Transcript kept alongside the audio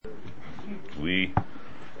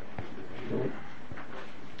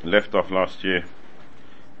left off last year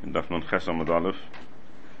in Daf Nun Ches Amud Aleph,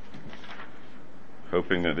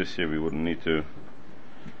 hoping that this year we wouldn't need to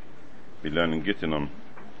be learning Gittin on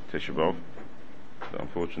Tisha B'Av. So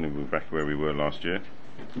unfortunately we're back where we were last year.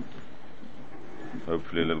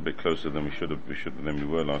 Hopefully a little bit closer than we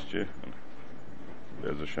were last year.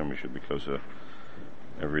 Be'ez Hashem, we should be closer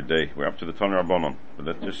every day. We're up to the Tana Rabbanon, but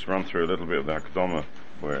let's just run through a little bit of the Hakdama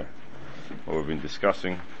where what we've been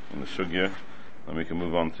discussing in the sugya, and we can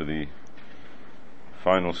move on to the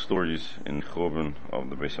final stories in Churban of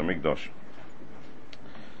the Beis Hamikdash.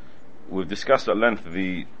 We've discussed at length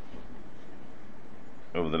over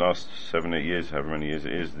the last 7-8 years, however many years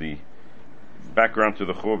it is, the background to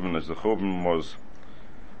the Churban, as the Churban was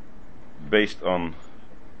based on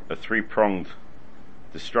a three-pronged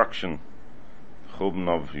destruction: the Churban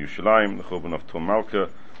of Yerushalayim, the Churban of Tum Malka,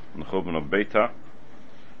 and the Churban of Beita.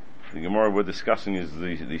 The Gemorah we're discussing is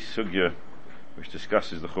the sugya which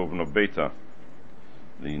discusses the Churban of Beita.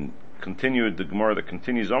 The Gemorah that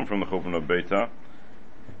continues on from the Churban of Beita.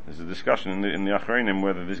 There's a discussion in the Achreinim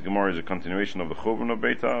whether this Gemorah is a continuation of the Churban of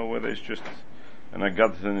Beita or whether it's just an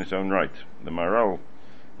Agadah in its own right. The Maharal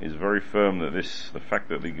is very firm that the fact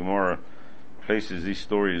that the Gemorah places these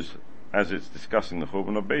stories as it's discussing the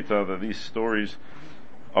Churban of Beita, that these stories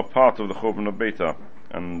are part of the Churban of Beita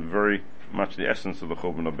and very much the essence of the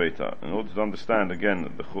Churban of Beita. In order to understand again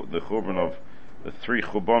the Churban of the three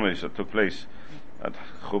Churbanos that took place at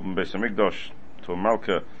Churban Beis Hamikdash, Tum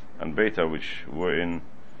Malka and Beita, which were in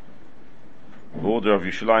order of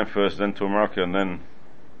Yerushalayim first, then Tum Malka, and then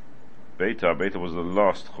Beita. Beita was the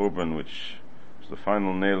last Churban, which was the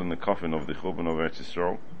final nail in the coffin of the Churban of Eretz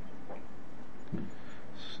Yisrael.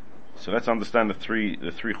 So let's understand the three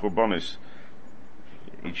Churbanos.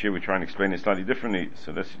 Each year we try and explain it slightly differently.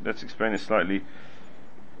 So let's explain it slightly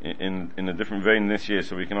in a different vein this year,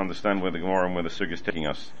 so we can understand where the Gemara and where the Sugya is taking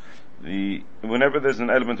us. Whenever there's an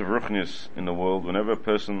element of ruchnius in the world, whenever a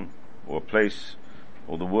person or a place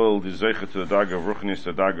or the world is zeicha to the daga of ruchnius,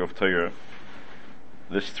 the daga of Torah,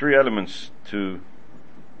 there's three elements to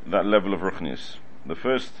that level of ruchnius. The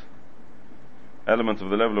first element of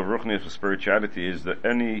the level of ruchnius for spirituality is that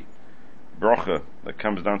any bracha that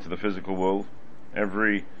comes down to the physical world,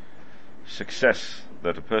 every success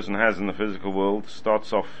that a person has in the physical world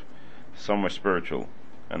starts off somewhere spiritual,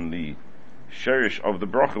 and the sherish of the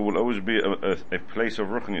bracha will always be a place of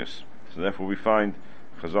ruchnius. So therefore we find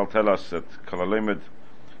Chazal tell us that Kol HaLomed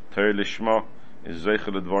Torah Lishma is zeicha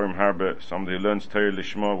ledvarim harbe. Somebody who learns Torah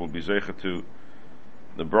Lishma will be zeicha to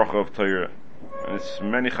the bracha of Torah. And it's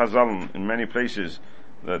many Chazal in many places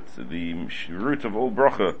that the root of all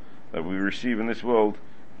bracha that we receive in this world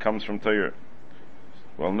comes from Torah.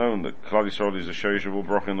 Well known that Klal Yisrael is the sherish of all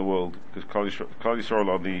bracha in the world, because Klal Yisrael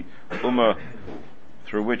are the ummah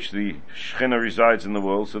through which the Shechina resides in the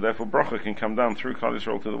world, so therefore bracha can come down through Klal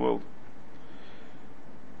Yisrael to the world.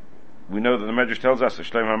 We know that the Medrash tells us that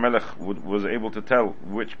Shlomo HaMelech was able to tell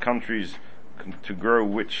which countries to grow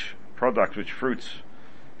which product, which fruits,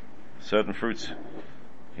 certain fruits.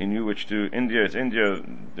 He knew which to India, it's India,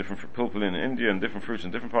 different pilpul in India, and different fruits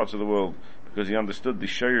in different parts of the world, because he understood the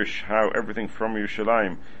shayrish, how everything from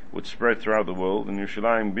Yerushalayim would spread throughout the world, and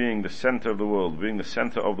Yerushalayim being the center of the world, being the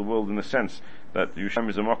center of the world in the sense that Yerushalayim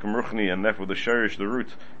is a makom ruchni, and therefore the shayrish, the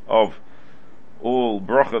root of all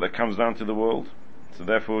bracha that comes down to the world. So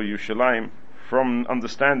therefore Yerushalayim, from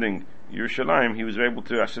understanding Yerushalayim, he was able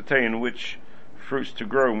to ascertain which fruits to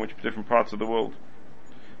grow in which different parts of the world,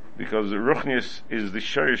 because the ruchnius is the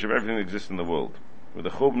shayrish of everything that exists in the world. With the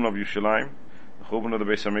Churban of Yerushalayim, the Churban of the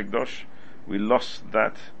Beis Hamikdash, we lost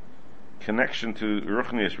that connection to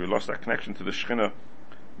ruchnius, we lost that connection to the Shechina,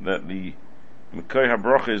 that the Mekay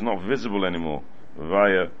HaBracha is not visible anymore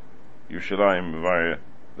via Yerushalayim, via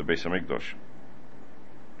the Beis Hamikdash.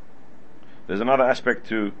 There's another aspect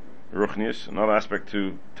to ruchnius, another aspect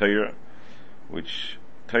to Torah, which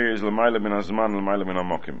Torah is l'mayla min hazman, l'mayla min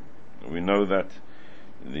hamakim. We know that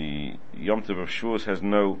the Yom Tov of Shavuos has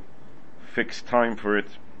no fixed time for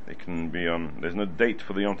it. It can be there's no date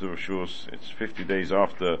for the Yom Tov of Shavuos. It's 50 days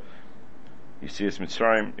after Yetzias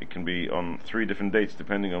Mitzrayim. It can be on 3 different dates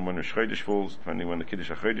depending on when Rosh Chodesh falls, depending when the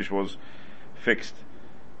Kiddush HaChodesh was fixed.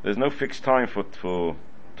 There's no fixed time for Torah,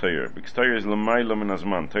 because Torah is l'mayla min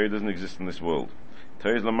hazman. Torah doesn't exist in this world.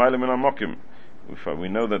 Torah is l'mayla min hamakim. We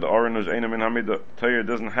know that the Oren is eina min hamidah. Torah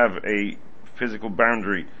doesn't have a physical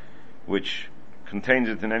boundary which contains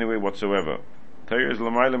it in any way whatsoever. Torah is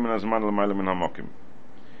l'mayla min hazman, l'mayla min hamakim.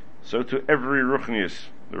 So to every ruchnius,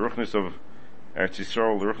 the ruchnius of Eretz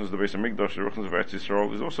Yisrael, the ruchnius of the Beis Hamikdash, the ruchnius of Eretz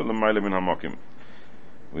Yisrael, is also l'mayla min hamakim.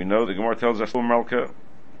 We know the Gemara tells us Tum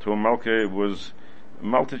Malka was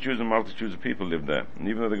multitudes and multitudes of people lived there. And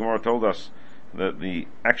even though the Gemara told us that the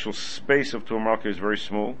actual space of Tur Malka is very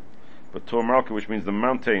small, but Tur Malka, which means the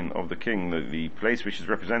mountain of the king, the place which is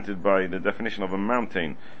represented by the definition of a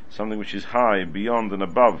mountain, something which is high, beyond and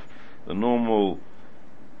above the normal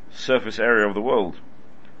surface area of the world,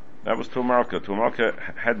 that was Tur Malka. Tur Malka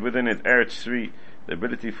had within it Eretz Tzvi, the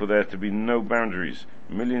ability for there to be no boundaries.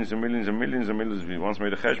 Millions and millions and millions and millions. We once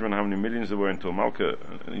made a cheshbon how many millions there were in Tur Malka.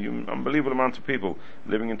 Unbelievable amount of people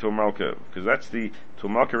living in Tur Malka, because Tur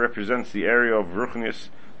Malka represents the area of Ruchnius,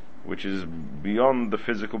 which is beyond the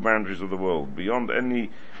physical boundaries of the world, beyond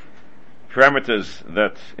any parameters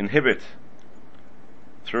that inhibit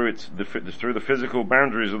through the physical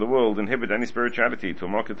boundaries of the world, inhibit any spirituality. Tur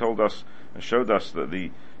Malka told us and showed us that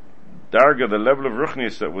the Darga, the level of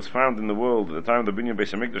Ruchnius that was found in the world at the time of the Binyan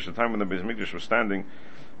Beis HaMikdash, the time when the Beis HaMikdash was standing,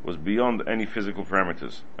 was beyond any physical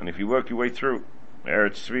parameters. And if you work your way through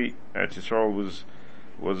Eretz Tzvi, Eretz Yisrael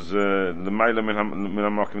was the Maila Min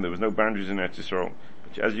HaMakim. There was no boundaries in Eretz Yisrael.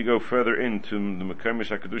 But as you go further into the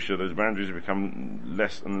Mekomish HaKadusha, those boundaries become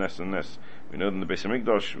less and less and less. We know that the Beis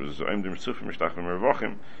HaMikdash was Oimdim Sufim Mishtachim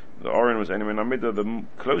Mervachim. The Oren was Enim Amidah. The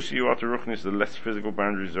closer you are to Ruchnius, the less physical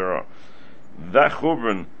boundaries there are. That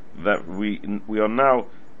Churban, that we are now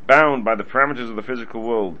bound by the parameters of the physical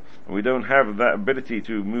world, and we don't have that ability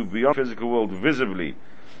to move beyond the physical world visibly.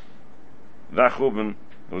 That Churban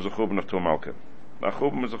was a Churban of Tur Malka. That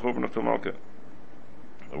Churban was a Churban of Tur Malka.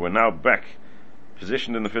 We're now back,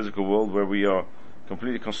 positioned in the physical world where we are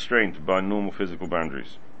completely constrained by normal physical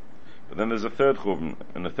boundaries. But then there's a third Churban,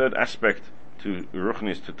 and a third aspect to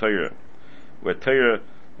Ruchnius, to Torah, where Torah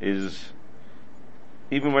is,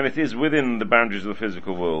 even when it is within the boundaries of the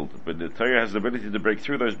physical world, but the Torah has the ability to break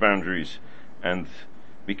through those boundaries and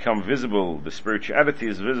become visible. The spirituality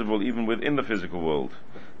is visible even within the physical world,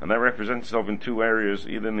 and that represents itself in two areas,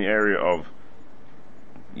 either in the area of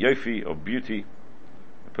yofi, of beauty.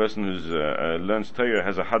 A person who learns Torah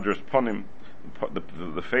has a hadras ponim.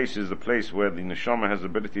 The face is the place where the neshama has the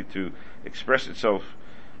ability to express itself.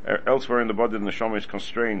 Elsewhere in the body, the neshama is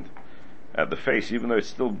constrained at the face, even though it's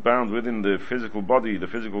still bound within the physical body, the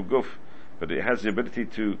physical guf, but it has the ability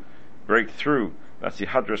to break through. That's the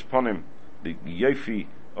hadras ponim, the yofi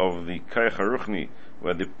of the koach haruchni,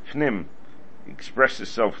 where the pnim expresses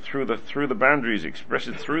itself through the boundaries,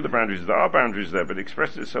 expresses through the boundaries. There are boundaries there, but it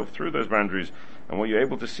expresses itself through those boundaries. And what you're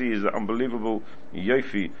able to see is the unbelievable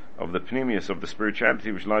yofi of the pnimius, of the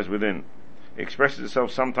spirituality which lies within. It expresses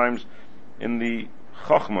itself sometimes in the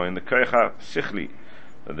chokhmah, in the koach sichli.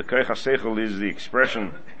 The koach seichel is the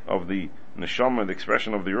expression of the neshama, the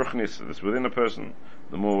expression of the ruchnis that's within a person.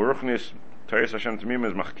 The more ruchnis, Teres Hashem Tamim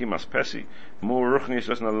is machkim as pesi. The more ruchnis a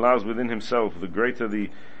person allows within himself, the greater the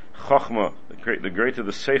chokhmah, the greater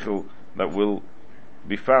the seichel that will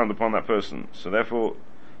be found upon that person. So therefore,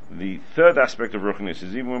 the third aspect of ruchnis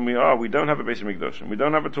is even when we don't have a Beis HaMikdash, and we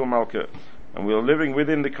don't have a Tur Malka, and we are living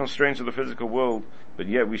within the constraints of the physical world, but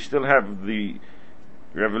yet we still have the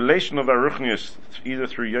revelation of our ruchnius either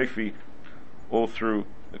through yofi or through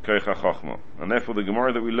the koach hachochma. And therefore the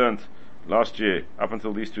Gemara that we learnt last year, up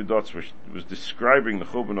until these two dots, which was describing the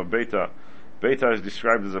Churban of Beta. Beta is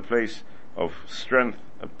described as a place of strength,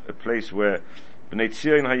 a place where B'nei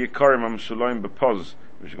Tzion hayikarim am shulaim b'poz,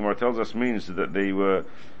 which the Gemara tells us means that they were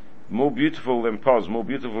more beautiful than poz, more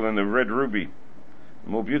beautiful than the red ruby,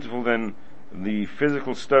 more beautiful than the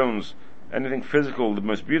physical stones, anything physical. The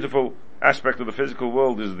most beautiful aspect of the physical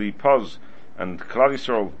world is the poz, and Klal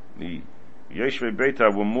Yisrael, the Yeshvei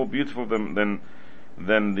Beta, were more beautiful than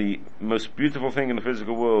the most beautiful thing in the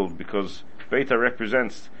physical world, because Beta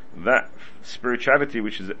represents that spirituality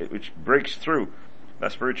which breaks through,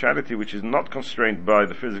 that spirituality which is not constrained by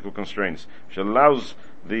the physical constraints, which allows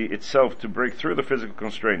itself to break through the physical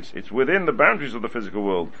constraints. It's within the boundaries of the physical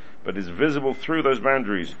world, but is visible through those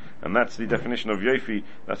boundaries, and that's the definition of Yofi,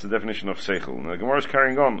 that's the definition of Seichel. Now the Gemara is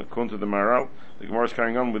carrying on, according to the Maharal, the Gemara is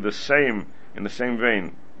carrying on in the same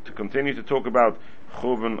vein, to continue to talk about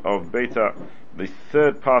Churban of Beta, the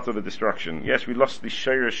third part of the destruction. Yes, we lost the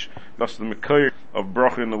Sheirish, lost the Mekoyer of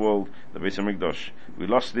Bracha in the world, the Beis HaMikdash. We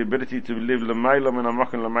lost the ability to live L'mayla min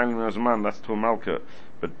ha'makan l'mayla min ha'zman, that's Tur Malka.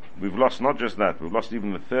 But we've lost not just that, we've lost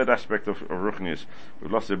even the third aspect of Ruchnius.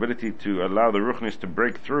 We've lost the ability to allow the Ruchnius to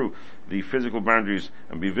break through the physical boundaries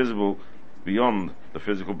and be visible beyond the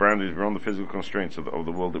physical boundaries, beyond the physical constraints of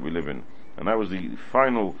the world that we live in. And that was the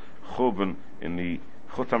final Churban in the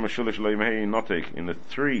Chut HaMeshulish Lo Yimehei Notek, in the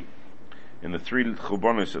three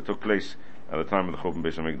Churbanos that took place at the time of the Churban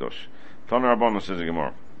Beis HaMikdash. Tana Rabbanan, says the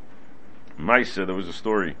Gemara, Maisa, there was a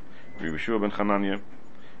story, Rabbi Shua ben Chananya,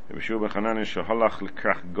 shehalach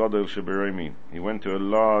l'krach gadol shebereimi. He went to a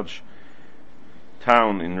large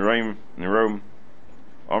town in Rome,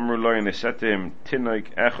 Amru lo, and they said to him,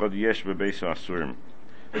 Tinoik echad yesh bebeis asurim.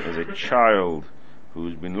 There's a child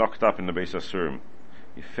who's been locked up in the Beis Asurim.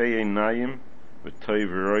 Yifei nayim v'toiv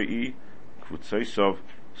roi kvutzeisov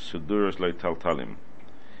suduros lo taltalim.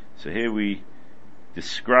 So here we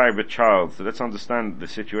describe a child. So let's understand the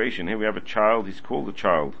situation. Here we have a child. He's called a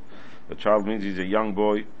child. The child means he's a young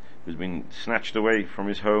boy who's been snatched away from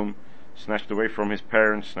his home, snatched away from his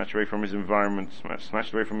parents, snatched away from his environment,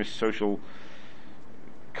 snatched away from his social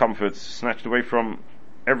comforts, snatched away from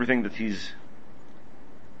everything that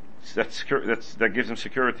that gives him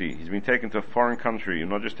security. He's been taken to a foreign country,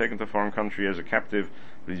 and not just taken to a foreign country as a captive,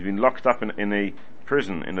 but he's been locked up in a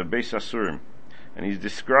prison, in a Beis Asurim. And he's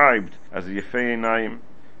described as the Yefei Einayim,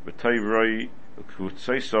 B'Toiv Roi,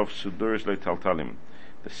 Kvutzeisav Suduros Lo Taltalim.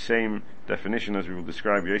 The same definition as we will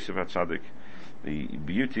describe Yosef HaTzadik, the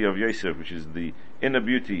beauty of Yosef, which is the inner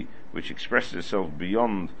beauty, which expresses itself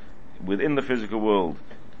within the physical world.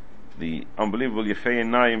 The unbelievable Yefei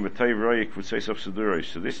Einayim B'Toiv Roi Kvutzeisav Suduros.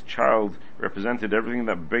 So this child represented everything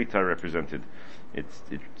that Beta represented. It's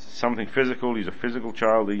something physical. He's a physical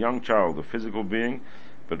child, a young child, a physical being,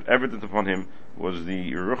 but evident upon him was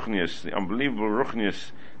the ruchnius, the unbelievable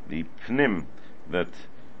ruchnius, the pnim that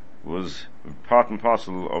was part and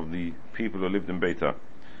parcel of the people who lived in Beta.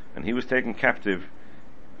 And he was taken captive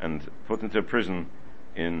and put into a prison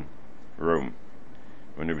in Rome.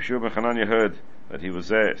 When Rabbi Shua ben Chananya heard that he was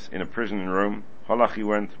there in a prison in Rome, halach he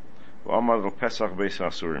went, v'amad al Pesach Beis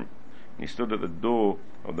Asurim. He stood at the door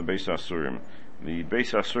of the Beis Asurim. The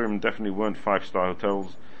Beis Asurim definitely weren't 5-star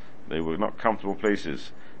hotels. They were not comfortable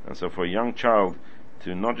places. And so for a young child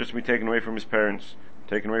to not just be taken away from his parents,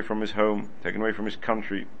 taken away from his home, taken away from his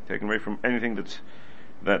country, taken away from anything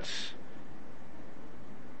that's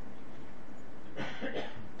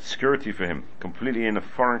security for him, completely in a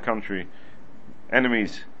foreign country,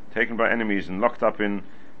 taken by enemies and locked up in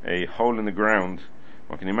a hole in the ground,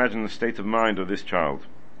 one can imagine the state of mind of this child.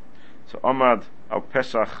 So Amad al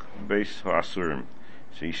Pesach Beis HaAsurim.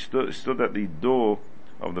 So he stood at the door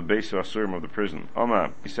of the Beis HaAsurim of the prison.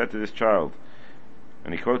 Omar, he said to this child,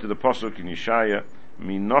 and he quoted the pasuk in Yeshaya,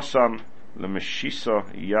 Minosan lemeshisa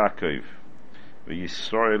Yaakov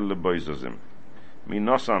v'Yisrael leboizazim.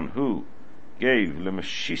 Minosan, who gave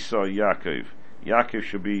lemeshisa Yaakov. Yaakov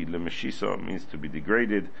should be lemeshisa, means to be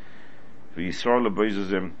degraded. V'Yisrael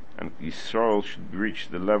leboizazim, and Yisrael should reach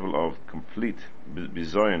the level of complete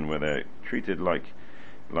bizayon, where they're treated like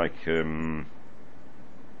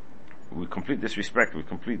with complete disrespect, with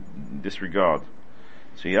complete disregard.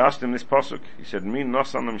 So he asked him this pasuk. He said, "Min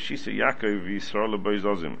nasan lemeshisa Yaakov v'Yisrael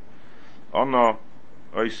leboizazim. Ana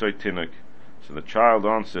oisay tinuk." So the child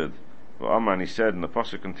answered, well, Amma, and he said, and the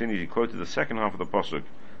pasuk continues, he quoted the second half of the pasuk,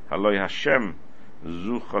 Haloi Hashem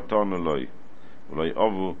zu chatan uloi, uloi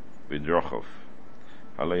avu b'drachov.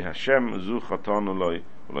 Haloi Hashem zu chatan uloi,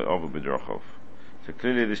 uloi avu b'drachov. So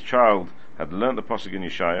clearly this child had learnt the pasuk in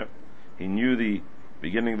Yeshaya. He knew the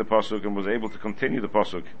beginning of the pasuk and was able to continue the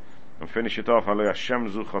pasuk and finish it off. Haloi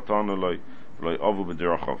Hashem zu chatan uloi, uloi avu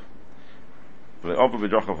b'drachov. Uloi avu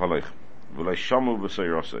b'drachov haloich. So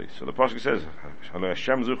the pasuk says,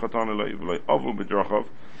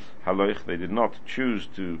 they did not choose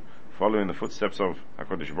to follow in the footsteps of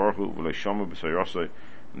HaKadosh Baruch Hu,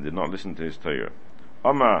 and did not listen to his Torah.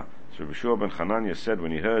 Amma, so Rabbi Shua ben Chananya said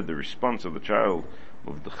when he heard the response of the child,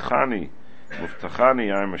 Muftachani,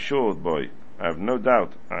 I am assured, boy, I have no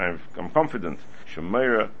doubt, I'm confident,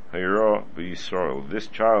 Shemeira Hayra b'Yisrael, this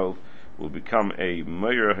child will become a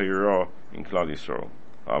Meira Hayra in Klal Yisrael.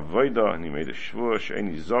 Avoida, and he made a shvur,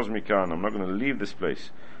 she'eni zaz mikan, I'm not going to leave this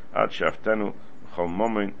place, ad she'aftenu chol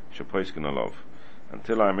momen she'poisken alav,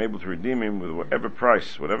 until I am able to redeem him with whatever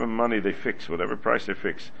price, whatever money they fix, whatever price they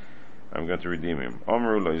fix, I'm going to redeem him.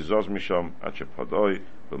 Omru lo zaz misham ad she'padoi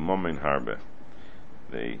b'momen harbe.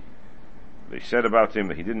 They said about him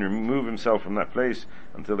that he didn't remove himself from that place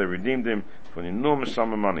until they redeemed him for an enormous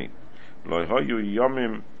sum of money. Lo hayu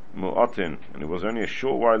yomim mu'atin, and it was only a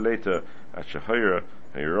short while later at Shehira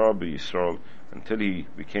Hayra b'Yisrael, until he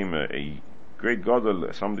became a great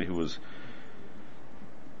gadol, somebody who was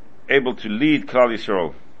able to lead Klal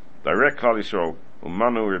Yisrael, direct Klal Yisrael.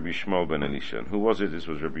 Umanu Rabbi Shmuel ben Elisha. And who was it? This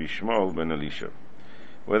was Rabbi Shmuel ben Elisha.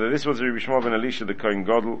 Whether this was Rabbi Shmuel ben Elisha, the Kohen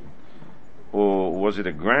Gadol, or was it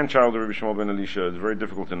a grandchild of Rabbi Shmuel ben Elisha, it's very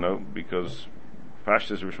difficult to know, because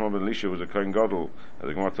Pashtus Rabbi Shmuel ben Elisha was a Kohen Gadol. As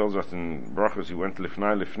the Gemara tells us in Brachos, he went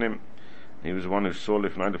Lifnai Lifnim. He was the one who saw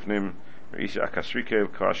Lifnai Lifnim. He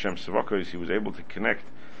was able to connect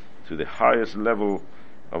to the highest level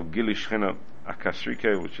of Gili Shechina,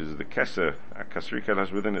 Akasrike, which is the Keser. Akasrike has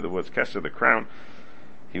within it the words Keser, the crown.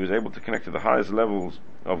 he was able to connect to the highest levels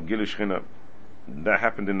of Gilu Shechina. That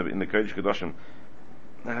happened in the Kodesh Kodashim.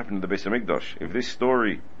 That happened in the Beis HaMikdash. If this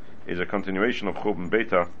story is a continuation of Churban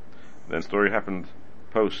Beta, then the story happened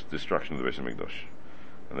post-destruction of the Beis HaMikdash.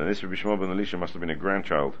 And then this Rabbi Shmuel ben Elisha must have been a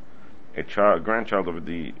grandchild of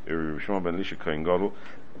the Rabbi Shmuel ben Elisha Kohen Gadol,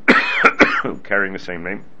 carrying the same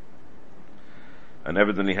name, and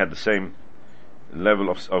evidently had the same level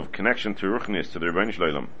of connection to Ruchnius, to the Rebbeinu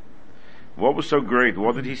Shleilam. What was so great?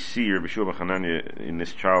 What did he see, Rabbi Shua ben Hanania, in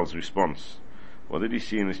this child's response? What did he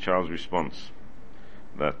see in this child's response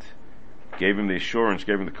that gave him the assurance,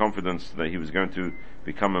 gave him the confidence that he was going to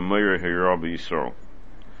become a Meir Hirabi Yisrael?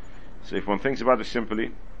 So if one thinks about it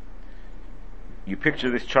simply, you picture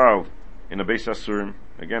this child in a Beis Asurim,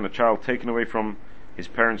 again a child taken away from his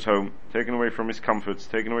parents' home, taken away from his comforts,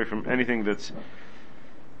 taken away from anything that's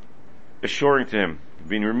assuring to him,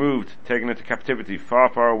 being removed, taken into captivity, far,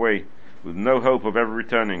 far away, with no hope of ever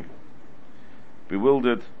returning,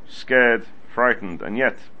 bewildered, scared, frightened. And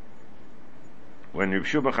yet, when Reb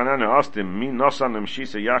Shua ben Chananya asked him, Mi nosan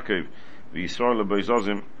Shisa Yaakov v'Yisrael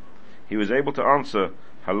leBeizozim, he was able to answer,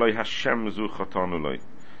 Haloi Hashem zu chatanu loi,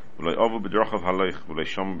 v'loi ovu b'drachav haloich, v'loi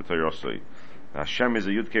shom b'tayrosoi. Hashem is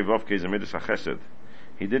a Yud Kei Vav Kei, is a Midas HaChesed.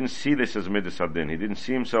 He didn't see this as a Midas HaDin. He didn't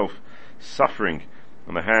see himself suffering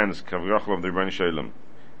on the hands Kavrachel of the Rebbeinu Shalom.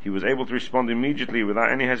 He was able to respond immediately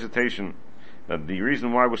without any hesitation that the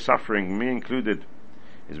reason why we're suffering, me included,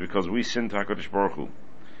 is because we sinned to HaKadosh Baruch Hu.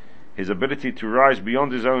 His ability to rise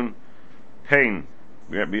beyond his own pain,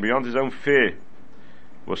 beyond his own fear,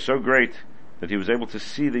 was so great that he was able to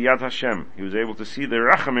see the Yad Hashem. He was able to see the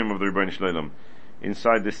Rachamim of the Rebbeinu Shalom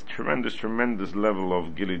inside this tremendous, tremendous level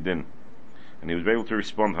of Gilui Din. And he was able to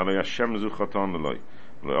respond, Haloi Hashem zu chatan l'loi,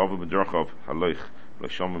 v'loi ovu b'drachav haloich, v'loi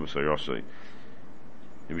shom b'sayosoi.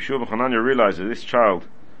 Rabbi Shua ben Chananya realized that this child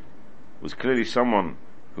was clearly someone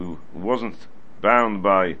who wasn't bound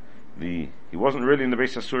by he wasn't really in the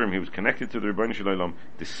Beis Asurim. He was connected to the Rebbeinu Shalom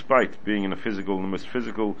despite being in the most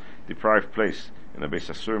physical, deprived place, in the Beis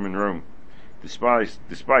Asurim in Rome.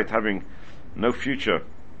 Despite having no future,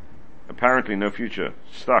 apparently no future,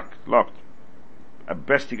 stuck, locked. At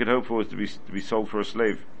best he could hope for was to be sold for a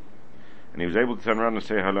slave. And he was able to turn around and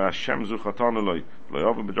say, Haloi Hashem zu chatan l'loi, v'loi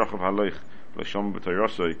ovu b'drachav haloich, v'loi shom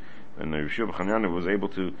b'tayrosoi. And Rabbi Shua ben Chananya was able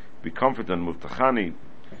to be confident, Muvtachani,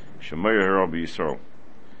 Shemeir Hirabi Yisrael.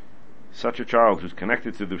 Such a child who's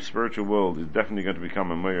connected to the spiritual world is definitely going to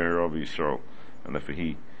become a Meir Hirabi Yisrael. And therefore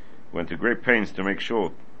he went to great pains to make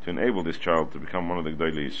sure to enable this child to become one of the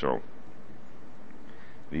Gdolei Yisrael.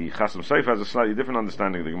 The Chasam Sofer has a slightly different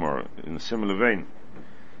understanding of the Gemara. In a similar vein,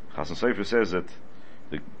 Chasam Sofer says that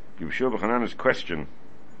the Rabbi Shua ben Chananya's question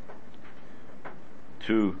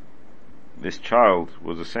to this child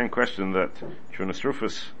was the same question that Trunas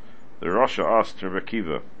Rufus, the Rasha, asked Rebbe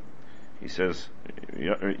Akiva. He says,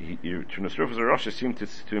 Trunas Rufus the Rasha seemed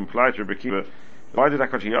to imply to Rebbe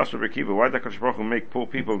Akiva, he asked Rebbe Akiva, why did HaKadosh Baruch Hu make poor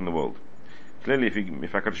people in the world? Clearly, if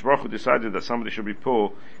HaKadosh Baruch Hu decided that somebody should be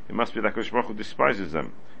poor, it must be that HaKadosh Baruch Hu despises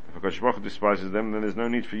them. If HaKadosh Baruch Hu despises them, then there's no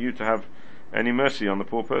need for you to have any mercy on the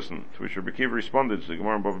poor person. To which Rebbe Akiva responded, to the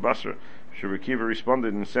Gemara in Bava Basra, Rebbe Akiva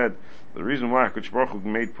responded and said, the reason why HaKadosh Baruch Hu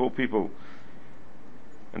made poor people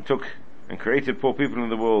and created poor people in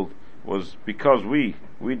the world was because we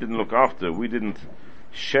didn't look after, we didn't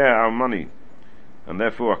share our money, and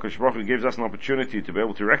therefore HaKadosh Baruch Hu gives us an opportunity to be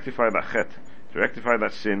able to rectify that chet, to rectify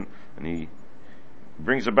that sin, and He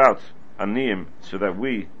brings about aniyim so that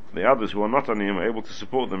we, the others who are not aniyim, are able to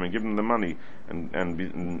support them and give them the money, and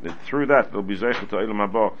through that they'll be zeichel to Olam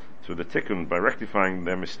Haba, to the tikkun, by rectifying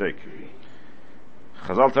their mistake.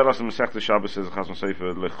 Chazal tell us in Masechta Shabbos, says Chasam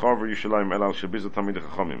Sofer, lechaver Yushalayim elal shebiza tamidei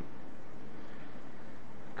chachamim.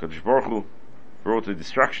 Kadosh Baruch Hu brought the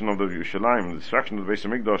destruction of the Yerushalayim, the destruction of the Beis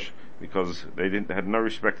HaMikdash, because they had no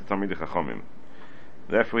respect to Tamidei Chachamim.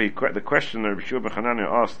 Therefore, the question that Rabbi Shua ben Chananya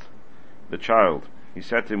asked the child, he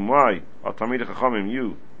said to him, why are Tamidei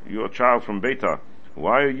Chachamim, you're a child from Beta,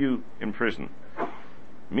 why are you in prison?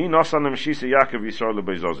 Mi nosan Shisa Yaakov Yisrael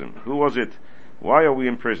leBeizozim. Who was it? Why are we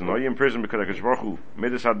in prison? Are you in prison because HaKadosh Baruch Hu,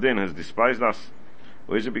 Midas Hadin, has despised us?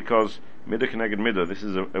 Or is it because Midah Keneged Midah, this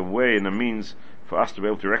is a way and a means for us to be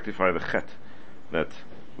able to rectify the chet, that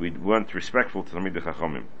we weren't respectful to Tamidei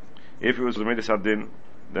Chachamim? If it was the Midas Hadin,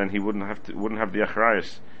 then he wouldn't have the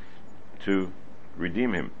achrayus to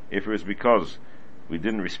redeem him. If it was because we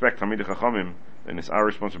didn't respect Tamidei Chachamim, then it's our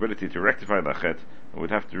responsibility to rectify that chet, and we'd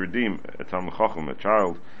have to redeem a Talmid Chacham, a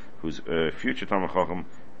child who's a future Talmid Chacham,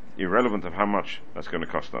 irrelevant of how much that's going to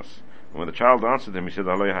cost us. And when the child answered him, he said,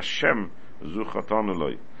 Haloi Hashem zu chatanu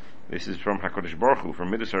loi. This is from HaKadosh Baruch Hu, from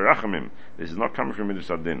Midas HaRachamim. This is not coming from Midas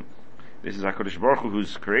Hadin. This is HaKadosh Baruch Hu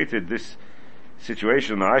who's created this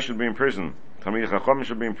situation that I should be in prison, Talmidei Chachamim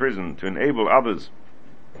should be in prison, to enable others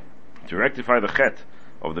to rectify the chet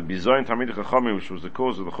of the bizoyin Talmidei Chachamim, which was the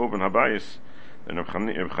cause of the Churban HaBayis. Then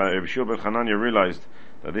Reb Shua ben Chananya realized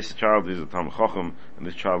that this child is a Talmid Chacham, and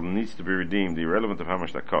this child needs to be redeemed, irrelevant of how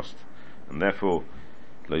much that cost. And therefore,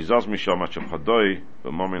 Leizaz Misham at Shepadoi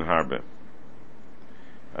b'momin harbe.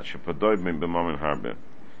 At Shepadoi b'momin harbe.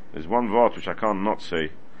 There's one word which I can't not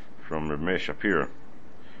say from Reb Meir Shapira.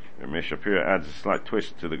 Reb Meir Shapira adds a slight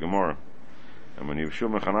twist to the Gemara. And when Reb Shua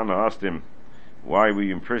ben Chananya asked him, why were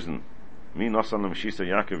you in prison? Mi nasan l'mshisa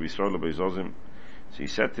Yaakov Yisrael b'izozim. So he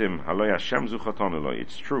said to him, Haloi Hashem zuchatan eloi.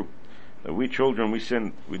 It's true that we children, we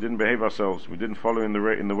sinned, we didn't behave ourselves, we didn't follow in the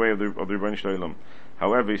way of the Rebbeinu Shalom.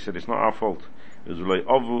 However, he said, it's not our fault. It was ulei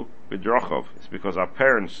ovu b'drachov. It's because our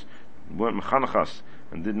parents weren't mechanachas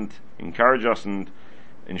and didn't encourage us and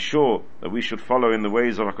ensure that we should follow in the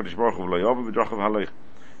ways of HaKadosh Baruch Hu. Ulei ovu b'drachov halech.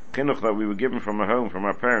 Chinuch that we were given from our home, from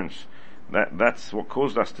our parents. That's what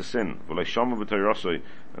caused us to sin.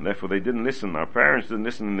 And therefore they didn't listen. Our parents didn't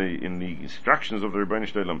listen in the instructions of the Rebbeinu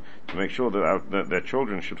Shalom to make sure that their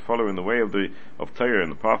children should follow in the way of Torah, in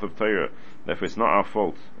the path of Torah. Therefore it's not our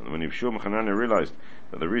fault. And when Yeshua Mechananya realized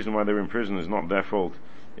that the reason why they were in prison is not their fault,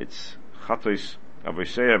 it's Chatos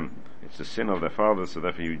Avoseim, it's the sin of their father, so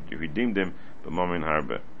therefore he redeemed him, b'momin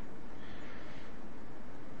harbe.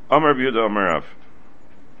 Amar B'Yehuda Amar Rav.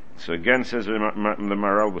 So again says the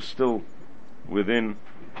Maharal was still within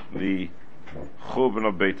the Churban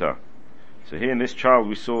of Beita. So here in this child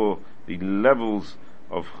we saw the levels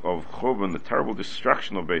of Churban, the terrible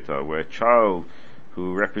destruction of Beita, where a child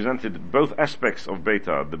who represented both aspects of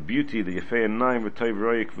Beita, the beauty, the Yefei Enayim v'Tov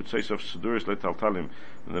Royik v'Tzosav Suduris Le'Taltalim,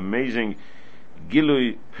 the amazing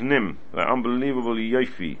Gilui Pnim, the unbelievable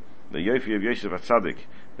Yofi, the Yofi of Yosef HaTzadik,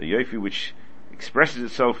 the Yofi which expresses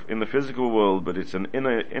itself in the physical world, but it's an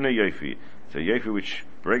inner Yofi. It's a Yofi which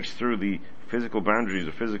breaks through the physical boundaries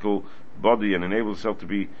of physical body and enables itself to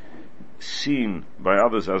be seen by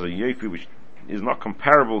others as a Yofi which is not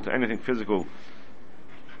comparable to anything physical.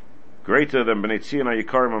 Greater than Bnei Tzion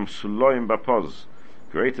HaYikarim Suloim B'Poz,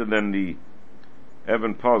 greater than the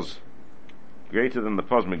Evan Poz, greater than the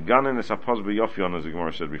Poz, Meganin es HaPoz B'Yofion, as the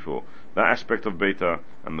Gemara said before. That aspect of Beita,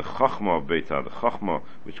 and the Chachma of Beita, the Chachma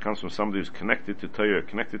which comes from somebody who's connected to Torah,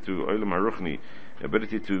 connected to Olam HaRuchni, the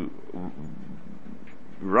ability to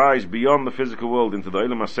rise beyond the physical world into the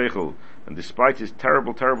Olam HaSeichel, and despite his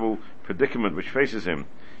terrible predicament which faces him,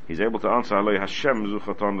 he's able to answer Haloi Hashem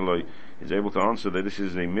Zuchatan Eloi. He's able to answer that this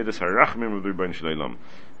is a Midas HaRachmim of the Rebbeinu Shalom,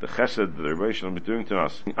 the Chesed that the Rebbeinu Shalom is doing to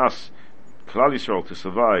us, Klal Yisrael, to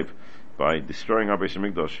survive by destroying our Beis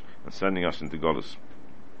HaMikdash and sending us into Golus.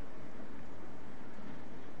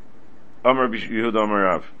 Amar Yehuda Amar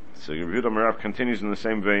Rav. So Yehuda Amar Rav continues in the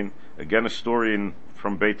same vein. Again, a story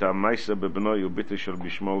from Beita Maisa beBenoi uBitei shel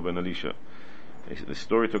Bishmol ben Elisha. The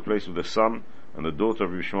story took place with the son and the daughter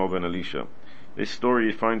of Bishmol ben Elisha. This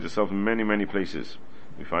story finds itself in many places.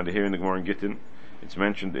 We find it here in the Gemorah in Gittin. It's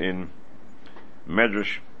mentioned in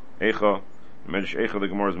Medrash Eicha. Medrash Eicha, the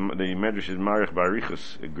Medrash is Marich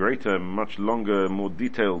Barichas, a greater, much longer, more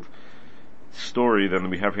detailed story than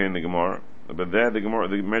we have here in the Gemara. But there, the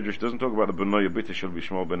Medrash doesn't talk about the B'nai Ubitei shel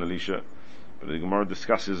Bishmol ben Elisha, but the Gemara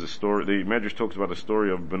discusses a story. The Medrash talks about the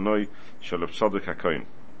story of B'nai shel Tzaddik HaKohen,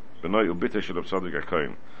 B'nai Ubitei shel Tzaddik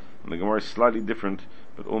HaKohen, and the Gemara is slightly different,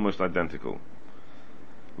 but almost identical.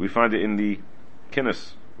 We find it in the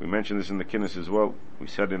Kinnis. We mentioned this in the Kinnis as well. We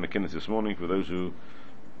said in the Kinnis this morning, for those who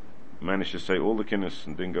managed to say all the Kinnis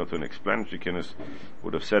and didn't go to an explanatory Kinnis,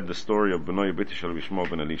 would have said the story of B'nai Ubitei shel Bishmol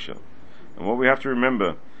ben Elisha. And what we have to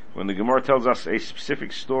remember, when the Gemara tells us a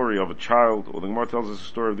specific story of a child, or the Gemara tells us a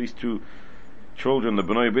story of these two children, the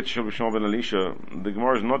B'nai Ubitei shel Bishmol ben Elisha, the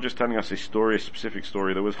Gemara is not just telling us a story, a specific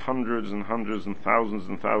story. There was hundreds and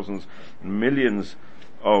thousands and millions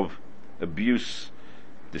of abuse,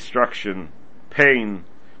 destruction, pain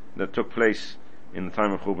that took place in the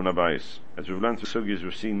time of Churban HaBayis. As we've learned through sugyas,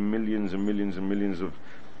 we've seen millions and millions of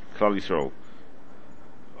Klal Yisrael,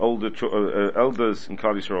 elders in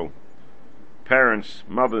Klal Yisrael, parents,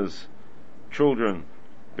 mothers, children,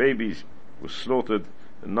 babies were slaughtered.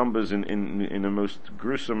 The numbers in a most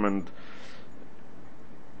gruesome and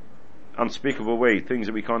unspeakable way, things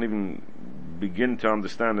that we can't even begin to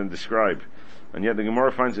understand and describe. And yet the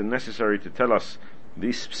Gemara finds it necessary to tell us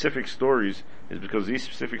these specific stories, is because these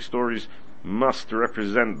specific stories must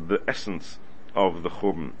represent the essence of the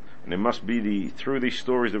Churban. And it must be through these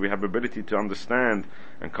stories that we have ability to understand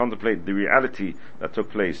and contemplate the reality that took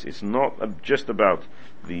place. It's not just about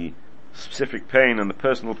the specific pain and the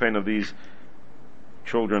personal pain of these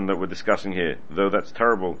children that we're discussing here, though that's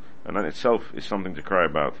terrible, and that itself is something to cry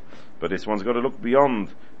about. But one's got to look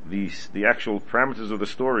beyond the actual parameters of the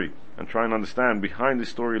story and try and understand behind the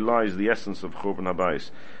story lies the essence of Churban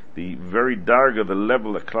HaBayis, the very darga, the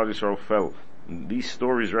level that Klal Yisrael fell. These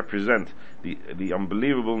stories represent the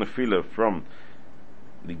unbelievable nefila from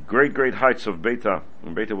the great heights of Beta,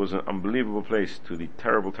 and Beta was an unbelievable place, to the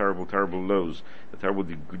terrible lows, the terrible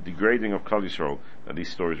degrading of Klal Yisrael that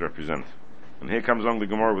these stories represent. And here comes along the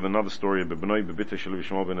Gemara with another story of B'nai B'bita Shel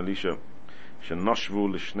Yishmael ben Elisha,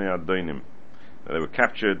 Shenoshvu l'shnei adainim. They were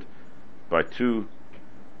captured by two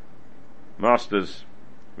masters.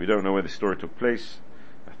 We don't know where the story took place.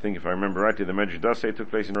 I think, if I remember rightly, the Medrash does say it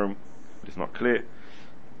took place in Rome, but it's not clear.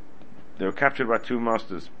 They were captured by two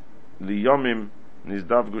masters. Liyomim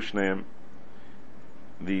nizdavgu shneim.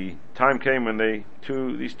 The time came when these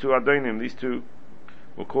two Adainim, these two,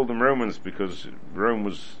 we'll call them Romans because Rome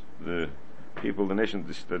was the people, the nation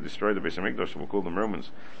that destroyed the Beis HaMikdash, we'll call them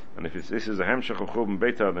Romans. And if this is a Hemshech of Churban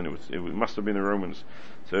Beta, then it must have been the Romans.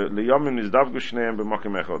 So Liyomim nizdavgu shneim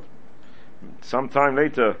b'makom echad. Sometime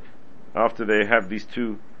later, after they have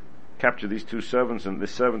captured these two servants, and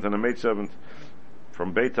this servant and a maidservant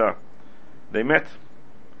from Beta, they met.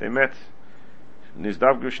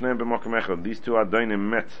 Nizdavgu shneim b'makom echad. These two Adainim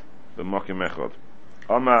met b'makom echad.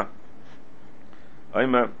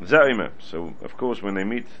 So, of course, when they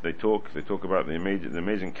meet, they talk about the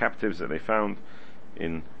amazing captives that they found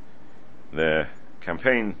in their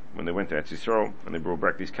campaign when they went to Eretz Yisrael, and they brought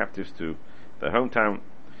back these captives to their hometown.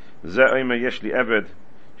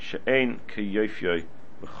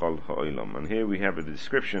 And here we have a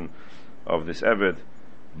description of this Eved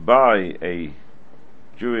by a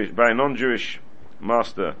non-Jewish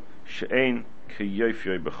master, she'ein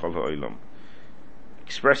kiyofyoi b'chol ha'olam,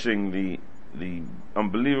 expressing the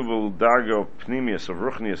unbelievable darga of pnimius, of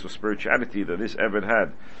ruchnius, of spirituality that this Eved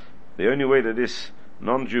had. The only way that this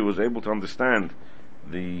non-Jew was able to understand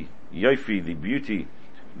the yofi, the beauty,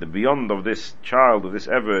 the beyond of this child, of this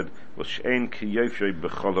Eved, was she'ein kiyofyoi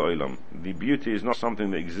b'chol ha'olam. The beauty is not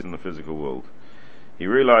something that exists in the physical world. He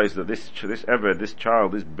realized that this Eved, this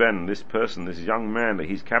child, this Ben, this person, this young man that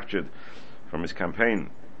he's captured from his campaign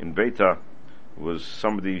in Beta, was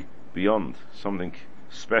somebody beyond, something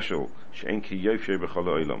special. She'ein kiyofyoi b'chol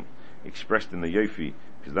ha'olam, expressed in the yofi,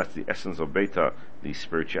 because that's the essence of Beta, the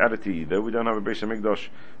spirituality. Though we don't have a Beis HaMikdash,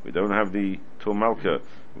 we don't have the Tur Malka,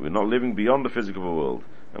 we're not living beyond the physical world,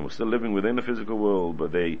 and we're still living within the physical world,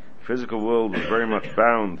 but the physical world was very much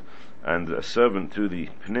bound and a servant to the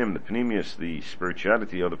Pnimius, the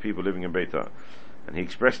spirituality of the people living in Beta. And he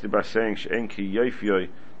expressed it by saying, She'en ki yofyoi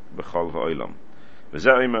b'chol ha'olam.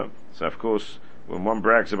 So of course, when one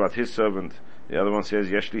brags about his servant, the other one says,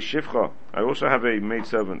 Yeshli shivcha, I also have a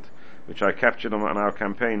maidservant, which I captured on our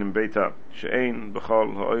campaign in Beta. She'en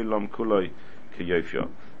b'chol ha'olam kuloi ki yofya.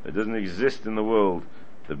 There doesn't exist in the world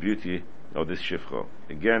the beauty of this shivcha.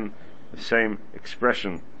 Again, the same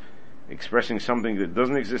expression, expressing something that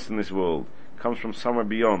doesn't exist in this world, comes from somewhere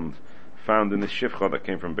beyond, found in this shivcha that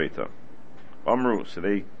came from Beta. Amru, so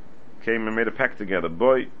they came and made a pact together.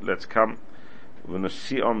 Boy, let's come.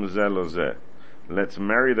 Let's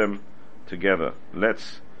marry them together.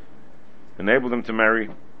 Let's enable them to marry,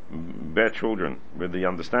 bear children, with the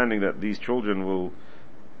understanding that these children will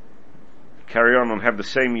carry on and have the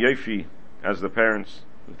same yofi as the parents.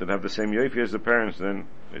 If they have the same yofi as the parents, then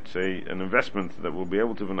it's an investment that will be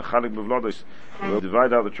able to will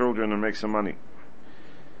divide out the children and make some money.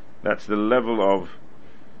 That's the level of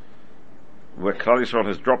where Klal Yisrael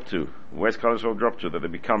has dropped to. Where's Klal Yisrael dropped to? That they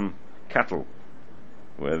become cattle,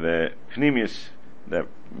 where their pnimius, their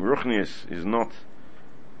ruchnius, is not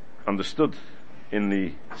understood in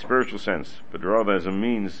the spiritual sense, but rather as a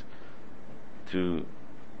means to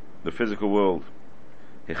the physical world.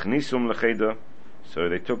 Hichnisum lecheda. So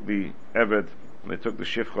they took the Eved, they took the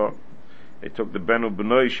Shifcha, they took the Benu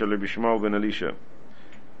B'nai Shel Yishmael ben Elisha,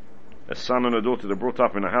 a son and a daughter that brought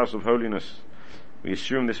up in a house of holiness. We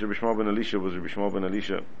assume this Rabbi Shmuel ben Elisha was Rabbi Shmuel ben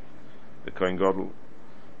Elisha, the Kohen Gadol.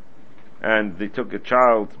 And they took a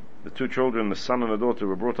child, the two children, the son and the daughter,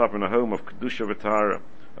 were brought up in a home of Kedusha v'Tahara,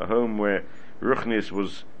 a home where Ruchnius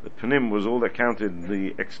was, the Pnim was all that counted,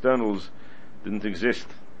 the externals didn't exist,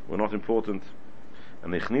 were not important.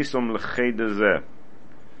 And they chnisum l'cheda zeh.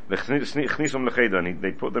 And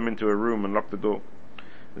they put them into a room and locked the door.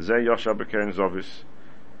 Zeh Yosha b'keren zovis.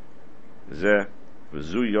 Zeh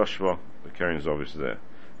v'zu Yoshva b'keren zovis zeh.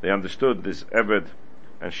 They understood this Eved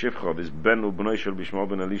and Shifcha, this Ben u'bnei shel Bishmal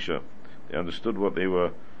ben Elisha. They understood what they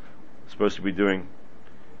were supposed to be doing.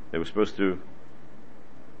 They were supposed to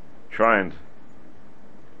try and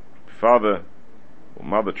father or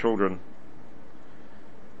mother children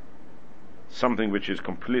something which is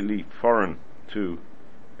completely foreign to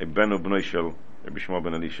a ben of bnei shel Rabbi Shmuel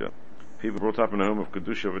ben Elisha. People brought up in the home of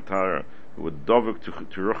Kedusha v'Tara, who were dovuk to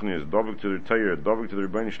Ruchnias, dovuk to the Torah, dovuk to the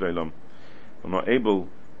Rebbeinu Shleilam, were not able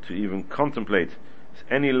to even contemplate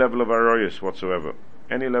any level of arayos whatsoever,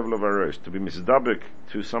 any level of arayos, to be misdabik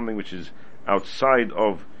to something which is outside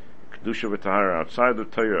of Kedusha v'Tahara, outside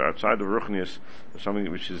of Torah, outside of Ruchnias, or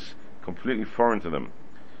something which is completely foreign to them.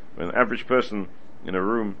 When an average person in a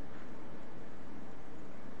room,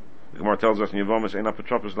 the Gemara tells us in Yevomis, ein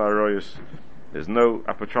apotropos la'arayos, there's no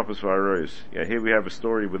apotropos for arayos. Yeah, here we have a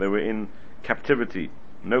story where they were in captivity,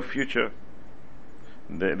 no future,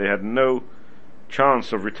 they had no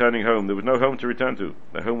chance of returning home. There was no home to return to.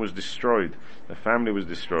 Their home was destroyed, their family was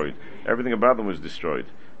destroyed, everything about them was destroyed,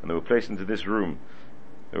 and they were placed into this room.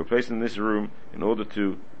 They were placed in this room in order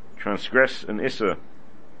to transgress an issa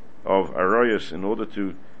of arayos, in order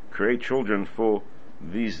to create children for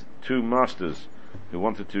these two masters who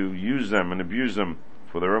wanted to use them and abuse them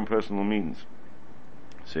for their own personal means.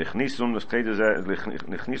 So ichnisum l'chedeh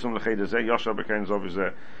zeh yasha b'kein zov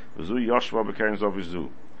v'zeh v'zu yashva b'kein zov v'zu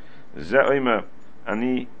zeh oimer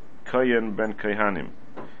ani kohen ben kohanim.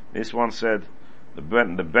 This one said, the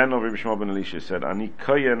ben of Rabbi Shmuel ben Elisha said, ani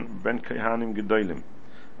kohen ben kohanim gedolim.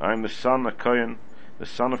 I am the son of Kohen, the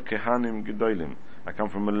son of Kehanim Gedolim. I come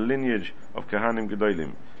from a lineage of Kehanim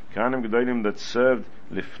Gedolim. Kehanim Gedolim that served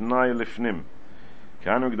Lifnai Lifnim.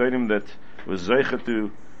 Kehanim Gedolim that was zeicha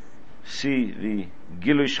to see the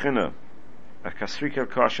Gilui Shchina, a Kasrika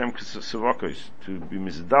Kashem Savakos, to be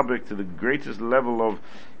misdabek to the greatest level of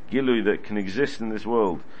Gilui that can exist in this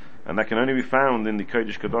world, and that can only be found in the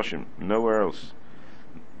Kodesh Kadoshim, nowhere else.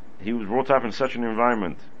 He was brought up in such an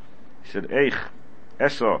environment. He said, Eich,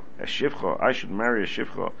 Esa, a Shivcha, I should marry a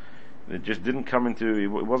Shivcha. It just didn't come into, it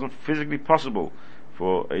wasn't physically possible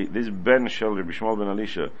for this Ben Shel Rabbi Shmuel ben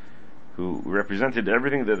Elisha, who represented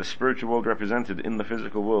everything that the spiritual world represented in the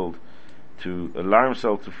physical world, to allow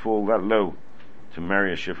himself to fall that low to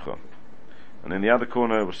marry a Shivcha. And in the other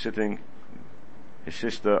corner was sitting his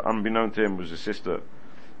sister, unbeknown to him was his sister,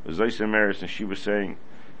 was Zoyse Meris, and she was saying,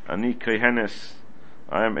 Ani Kohenes,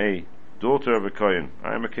 I am a daughter of a Kohen,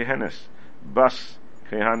 I am a Kohenes, Bas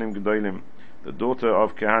Kehanim Gedolim, the daughter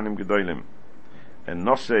of Kehanim Gedolim. And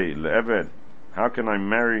Nosei Le'eved, how can I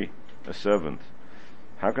marry a servant?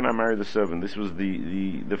 How can I marry the servant? This was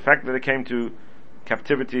the fact that they came to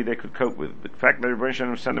captivity they could cope with. The fact that Rebbeinu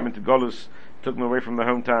Shalom sent them into Golus, took them away from their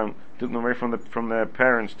hometown, took them away from their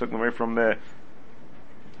parents, took them away from their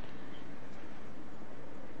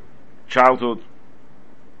childhood,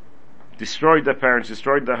 destroyed their parents,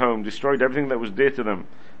 destroyed their home, destroyed everything that was dear to them,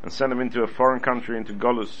 and sent them into a foreign country, into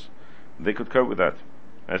Golus. They could cope with that,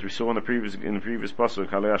 as we saw in the previous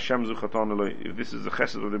pasuk. If this is the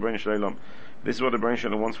chesed of the Rebbeinu Shalom, this is what the Rebbeinu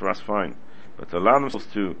Shalom wants for us, fine. But to allow themselves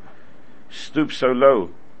to stoop so low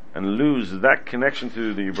and lose that connection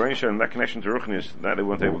to the Rebbeinu Shalom, that connection to Ruchnius, that they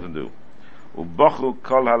weren't able to do. Ubachu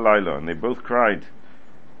kol halayla, and they both cried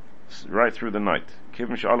right through the night.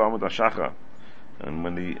 Kivim she'ala amud hashachar, and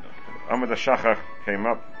when the amud hashachar came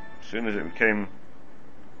up, as soon as it became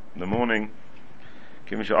the morning,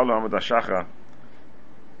 Kivim she'ala amud hashachar,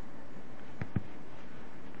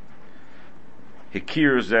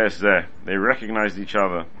 Hikir zeh zeh, they recognized each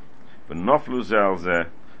other. V'noflu zeh al zeh,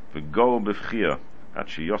 v'gol b'vchia at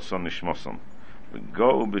sheyotza nishmoson.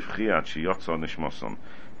 V'gol b'vchia at sheyotza nishmoson.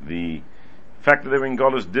 The fact that they were in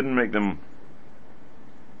Golus didn't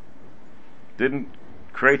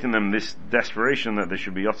create in them this desperation that they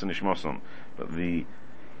should be yotza nishmoson. But the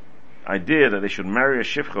idea that they should marry a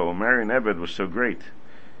shivcha or marry an ebed was so great.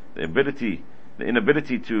 The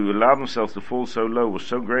inability to allow themselves to fall so low was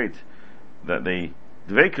so great, that they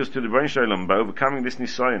dveikus to the Rebbeinu Shalom by overcoming this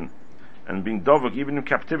nisayon and being dovuk even in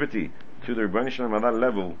captivity to the Rebbeinu Shalom at that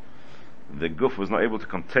level, the guf was not able to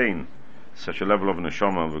contain such a level of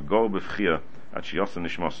neshama of a gol b'vchia at sheyotza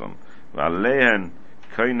nishmoson. V'alehen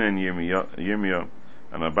koinen Yirmiyah,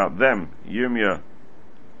 and about them Yirmiyah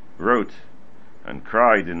wrote and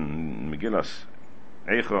cried in Megillas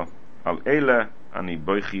Eicha al eile ani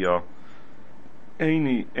boichia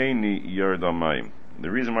eini yorda mayim. The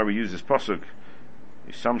reason why we use this pasuk,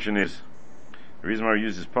 the assumption is, the reason why we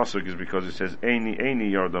use this pasuk is because it says eini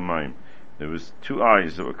yorda mayim. There was two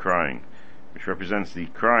eyes that were crying, which represents the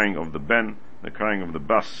crying of the ben, the crying of the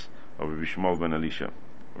bas of Rabbi Shmuel ben Elisha.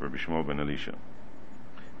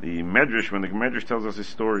 The Medrash, when the Medrash tells us this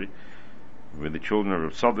story with the children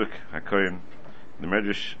of Tzadok HaKohen, the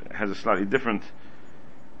Medrash has a slightly different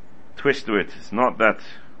twist to it. It's not that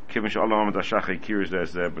Kivin she'ala amud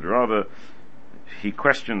hashachar there, but rather he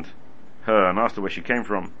questioned her and asked her where she came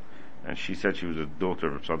from, and she said she was a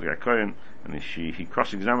daughter of Tzaddik HaKohen, and he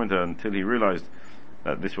cross-examined her until he realized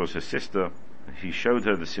that this was her sister. He showed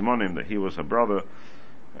her the simonim that he was her brother,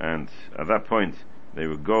 and at that point they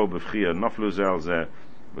would go b'fchia naflu ze al ze,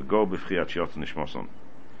 would go b'fchia tshiyot nishmoson.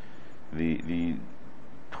 The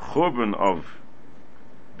churban of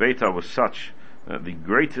Beta was such that the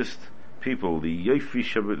greatest people, the yofi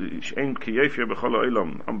she'en ki yofi b'chol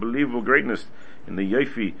ha'olam, unbelievable greatness in the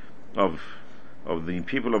yofi of the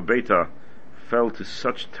people of Beta, fell to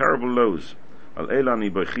such terrible lows. Al elani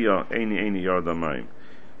b'chia eini yard amayim.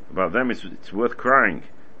 About them it's worth crying.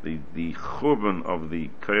 The churban of the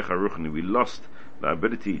koyach haruchni, we lost the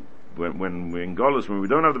ability when we're in Golus, when we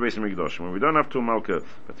don't have the Beis Hamikdash, when we don't have Tul Malka,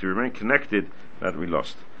 but to remain connected, that we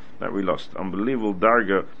lost. Unbelievable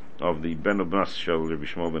darga of the Ben Obnas Shel Rabbi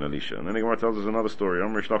Shmuel ben Elisha. And then the Gemara tells us another story.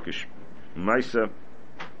 Amr Shlakish Maisa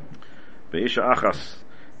Be'isha Achas.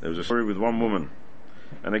 There was a story with one woman.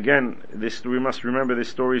 And again, we must remember this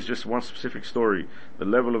story is just one specific story. The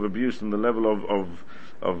level of abuse and the level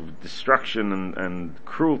of destruction and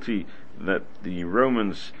cruelty that the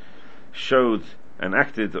Romans showed and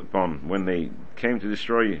acted upon when they came to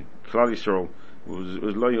destroy Klal Yisrael was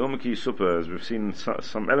lo yomaki super, as we've seen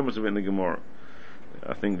some elements of it in the Gemara.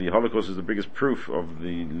 I think the Holocaust is the biggest proof of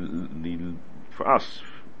the for us,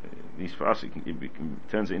 at least for us, it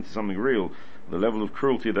turns it into something real. The level of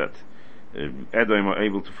cruelty that Edom are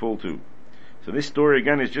able to fall to. So this story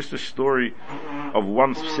again is just a story of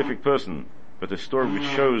one specific person, but a story which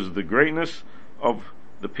shows the greatness of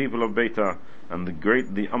the people of Beta and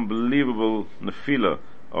the unbelievable nefila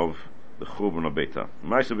of the Churban of Beta.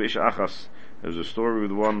 Ma'aseh Be'isha Achas. There was a story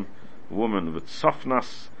with one woman, with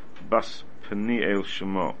Safnas Bas Peniel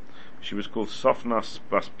Shema. She was called Safnas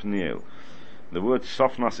Bas Peniel. The word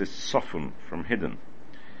Safnas is Sofun, from hidden.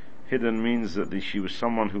 Hidden means that she was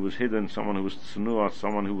someone who was hidden, someone who was tsunua,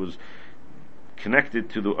 someone who was connected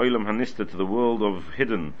to the Olam Hanista, to the world of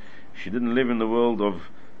hidden. She didn't live in the world of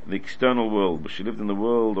the external world, but she lived in the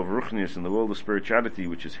world of Ruchnius, in the world of spirituality,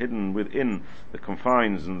 which is hidden within the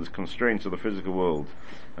confines and the constraints of the physical world.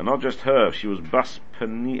 And not just her, she was Bas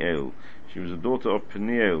Peniel. She was a daughter of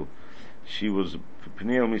Peniel.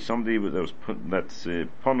 Peniel means somebody that's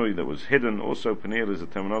Ponui, that was hidden. Also Peniel is a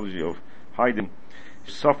terminology of hiding.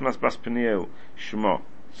 Safnas Bas Peniel Shema.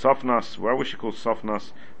 Safnas, why was she called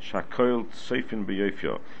Safnas? Shakoil Seifin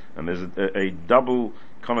B'Yofya. And there's a double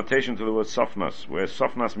connotation to the word Safnas, where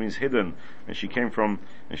Safnas means hidden, and she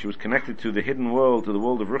was connected to the hidden world, to the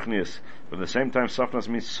world of Ruchnius, but at the same time Safnas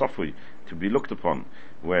means Sofui, to be looked upon,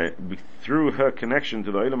 where through her connection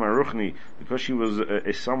to the Olam HaRuchni, because she was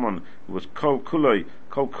someone who was Kol Kula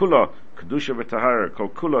Kedusha V'Tahara, Kol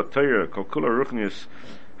Kula Torah, Kol Kula Ruchnius,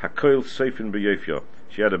 Hakoil Seifin B'Yofya.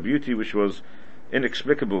 She had a beauty which was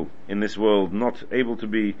inexplicable in this world, not able to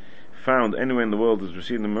be found anywhere in the world, as we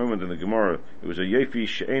see in the moment in the Gemara. It was a Yofi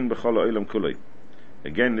she'ein b'chol ha'olam kulei.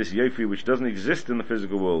 Again, this Yofi which doesn't exist in the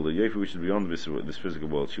physical world, a Yofi which is beyond this physical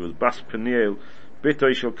world. She was Bas Peniel,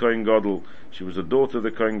 Bitoy shel Kohen Gadol. She was a daughter of the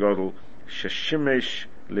Kohen Gadol. Sheshimesh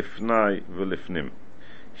lifnai v'lifnim.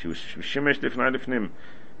 She was Shemesh lifnai lifnim.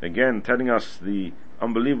 Again, telling us the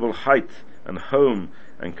unbelievable height and home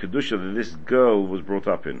and kedusha that this girl was brought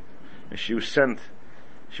up in. And she was sent,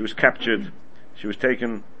 she was captured, she was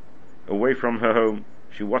taken away from her home.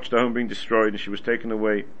 She watched her home being destroyed, and she was taken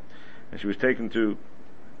away, and she was taken to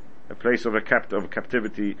a place of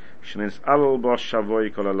captivity. And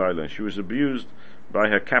she was abused by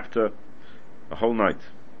her captor a whole night.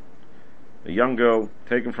 A young girl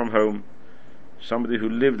taken from home, somebody who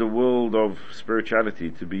lived a world of spirituality,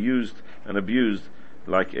 to be used and abused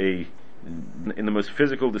in the most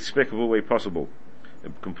physical, despicable way possible.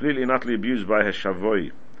 Completely and utterly abused by her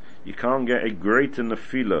shavoi. You can't get a greater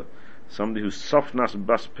nefila, somebody who's Safnas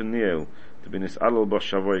Bas Peniel, to be Nis'alal Bas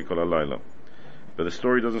Shavoi Kol Halayla. But the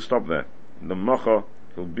story doesn't stop there. The Mocha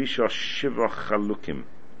Hilbisha Shiva Chalukim.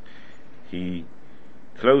 He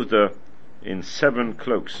clothed her in 7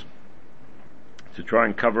 cloaks to try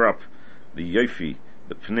and cover up the Yofi,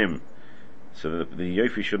 the Pnim, so that the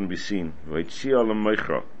Yofi shouldn't be seen. And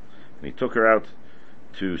he took her out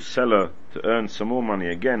to sell her to earn some more money.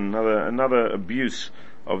 Again, another abuse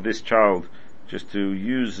of this child, just to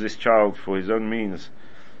use this child for his own means,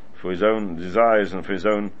 for his own desires and for his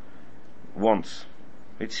own wants.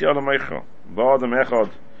 There came a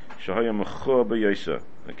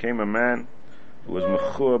man who was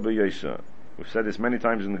mechur b'yosa. We've said this many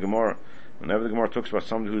times in the Gemara. Whenever the Gemara talks about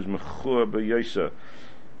somebody who's mechur b'yosa,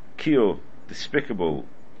 kio, despicable,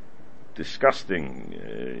 disgusting,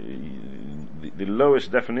 the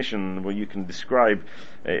lowest definition where you can describe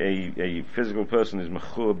a physical person is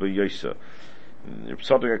mechur b'yosa.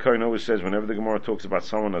 Tzaddik HaKohen always says, whenever the Gemara talks about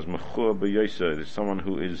someone as Mechur B'Yoser, there's someone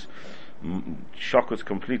who is shocked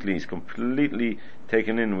completely, he's completely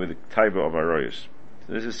taken in with the taiva of Aroyos.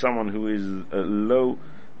 This is someone who is the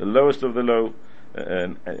lowest of the low,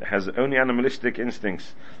 has only animalistic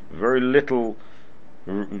instincts, very little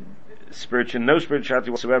no spirituality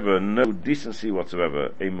whatsoever, no decency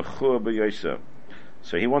whatsoever, a Mechur B'Yoser.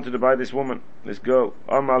 So he wanted to buy this woman, this girl,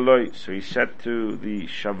 Amaloi. So he said to the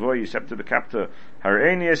Shavoy, he said to the captor,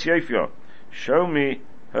 Hareini es Yefya, show me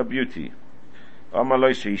her beauty.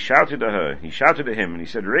 Amaloi, so he shouted at her, he shouted at him, and he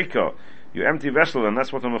said, Reika, you empty vessel. And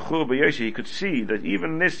that's what a Mechur B'Yoser, he could see, that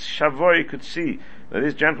even this Shavoy could see, that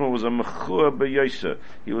this gentleman was a Mechur B'Yoser.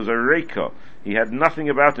 He was a Reika. He had nothing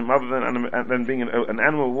about him other than being an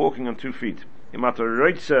animal walking on 2 feet. If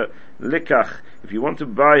you want to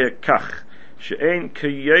buy a kach, She'ein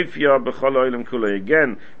keyefya b'chol ha'olam kulei.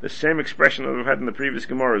 Again, the same expression that we've had in the previous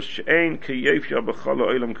Gemaras. She'ein keyefya b'chol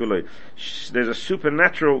ha'olam kulei. There's a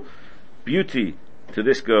supernatural beauty to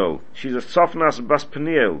this girl. She's a sofnas bas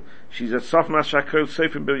peniel. She's a sofnas shakol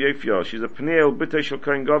sefer b'yefya. She's a peniel b'tei shel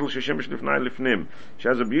kohen gadol sheshemish lifnai lifnim. She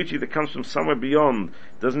has a beauty that comes from somewhere beyond.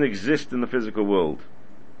 Doesn't exist in the physical world.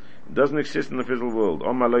 It doesn't exist in the physical world.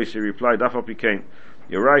 On Maloisi replied, Dafal Pikain,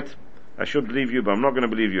 you're right. I should believe you, but I'm not going to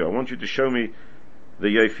believe you. I want you to show me the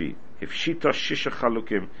yofi. If shita shisha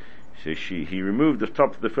chalukim, so he removed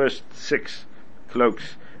the first 6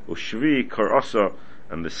 cloaks, ushvi karasa,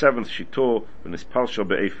 and the 7th she tore when this palsha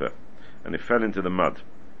be'efa, and it fell into the mud.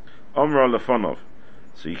 Omra lefonov.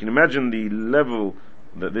 So you can imagine the level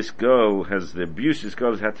that this girl has, the abuse this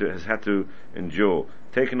girl has had to endure.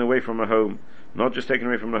 Taken away from her home, not just taken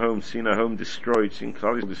away from her home, seen her home destroyed, seen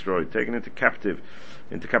Klal destroyed, taken into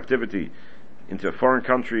captivity, into a foreign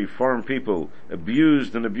country, foreign people,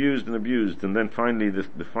 abused, and then finally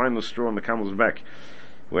the final straw on the camel's back,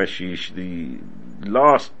 where the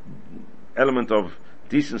last element of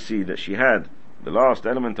decency that she had, the last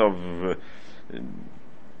element of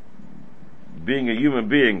being a human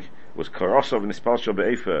being, was Karosov and Ispalsha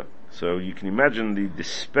Be'efer. So you can imagine the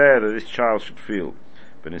despair that this child should feel.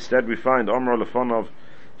 But instead we find Omra Lefonov,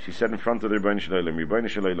 she said in front of the Rebbeinu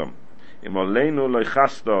Shalom, Im aleinu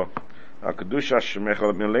loichasta, HaKedusha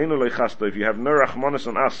Shemecha, aleinu loichasta, if you have no rachmanis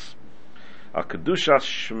on us, HaKedusha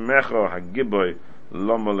Shemecha Hagiboy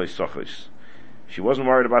Lama Loisochis. She wasn't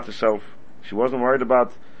worried about herself. She wasn't worried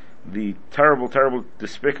about the terrible,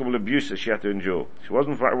 despicable abuse that she had to endure. She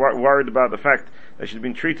wasn't worried about the fact that she'd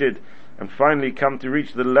been treated and finally come to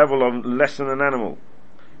reach the level of less than an animal.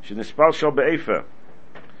 She's nispal shal be'efer.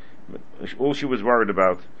 All she was worried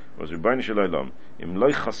about was Rebbeinu Shalom. Im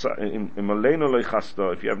aleinu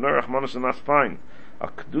loichasta. If you have no rachmanos on us, fine.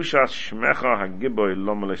 Akdushas shmecha hagiboy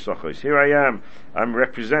lom leisochos. Here I am. I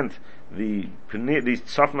represent the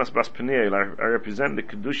tzafnas bas peniel. I represent the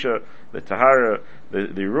kedusha, the tahara, the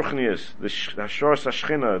ruchnius, the hashor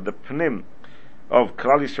sashchina, the panim of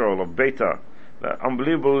Klal Yisrael, of Beta. The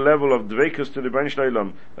unbelievable level of dveikus to the Rebbeinu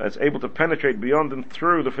Shalom that's able to penetrate beyond and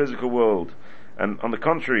through the physical world. And on the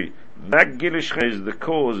contrary, that Gilish is the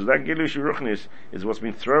cause, that Gilish Ruchnis is what's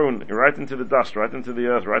been thrown right into the dust, right into the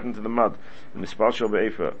earth, right into the mud, in the Spal Shal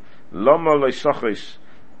Be'efer. Lama Leisochis,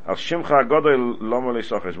 Al Shimcha HaGodol Lama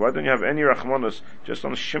Leisochis. Why don't you have any Rachmanos just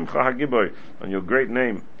on Shimcha HaGiboy, on your great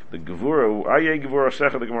name? The Gevurah, Aye Gevurah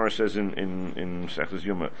Secha, the Gemara says in Sechus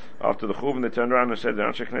Yuma. After the Churban, they turned around and said, the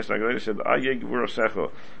Anshe Knesset HaGadol said, Aye Gevurah Secha.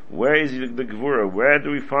 Where is the Gevurah? Where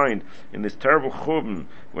do we find in this terrible Churban,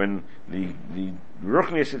 when the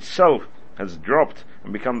Ruchnius itself has dropped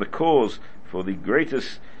and become the cause for the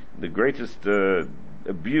greatest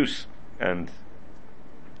abuse and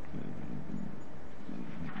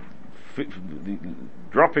the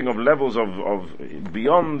dropping of levels of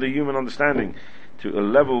beyond the human understanding to a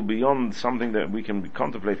level beyond something that we can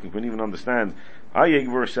contemplate, we can even understand. And that's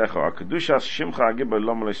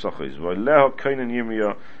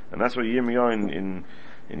what Yirmiyah in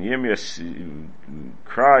Yirmiyah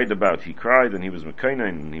cried about. He cried and he was mekainen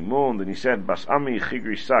and he mourned and he said, Bas ami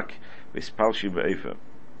chigri sak v'spalshi be'efer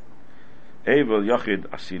Evel yachid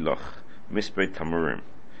asilach mispei tamurim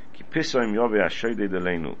ki pisayim yove ashoydei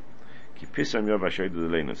delenu. So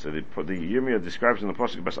the Yirmiyah describes in the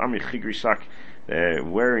pasuk Bas Ami Chigri Sak, they're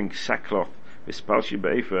wearing sackcloth, Vispalshi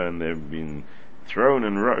Be'efer, and they've been thrown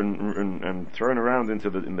and thrown around in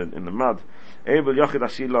the mud. Evel Yachid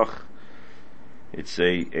Asilach. It's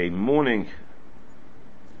a mourning.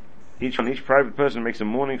 Each private person makes a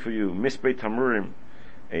mourning for you. Mispei Tamurim,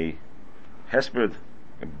 a hesped,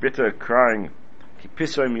 a bitter crying.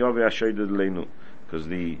 Kipisoim Yove Ashoydei Delenu, because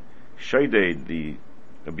the Shoydei, the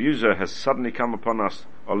abuser, has suddenly come upon us,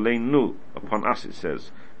 oleinu, upon us it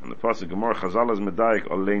says, And the pasuk Gemorah Chazal is medayik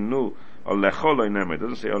oleinu olecho lo neme. It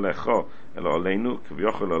doesn't say olecho, elo oleinu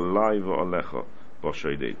k'v'yochel olai v'olecho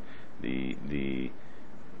b'shoidei. The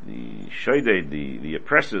shoidei, the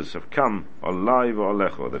oppressors have come olai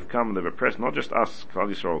v'olecho. They've come, they've oppressed not just us, Klal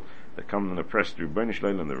Yisrael. They've come and oppressed the Rebbeinu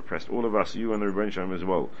Shleilim. They've oppressed all of us, you and the Rebbeinu Shleilim as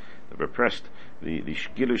well. They've oppressed the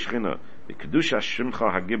Gilu Shechina, the Kedusha Shimcha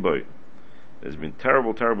Hagiboy. There's been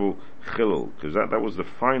terrible chilul, because that was the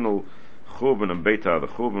final Churban and Beita, the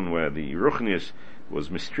Churban where the Ruchnius was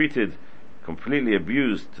mistreated, completely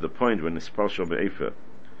abused to the point when Nispalshal Be'efa,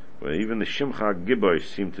 where even the Shimcha Giboy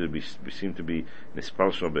seemed to be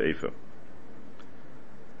Nispalshal Be'efa.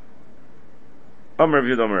 Amar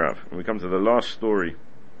Rav Yud, and we come to the last story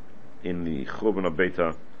in the Churban of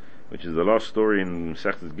Beita, which is the last story in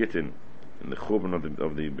Masechtas Gittin, in the Churban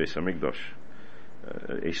of the Beis Hamikdash.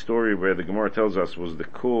 A story where the Gemara tells us was the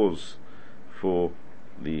cause for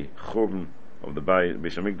the Churban of the Beis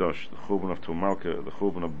Hamikdash, the Churban of Tumalka, the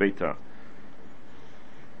Churban of Beita.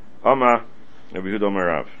 Ama Rabbi Yehuda Amar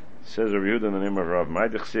Rav, says Rabbi Yehuda in the name of Rav,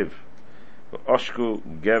 Ma'idich Siv,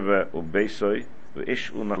 V'oshku geve u'beisoi,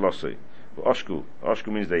 v'ish u'nachlosoi. V'oshku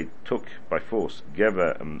means they took by force, geve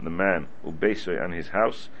the man, u'beisoi and his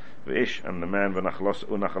house, v'ish and the man,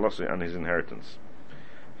 u'nachlosoi and his inheritance.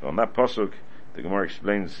 So on that pasuk, the Gemara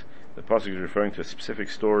explains the pasuk is referring to a specific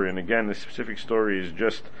story, and again, this specific story is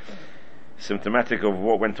just symptomatic of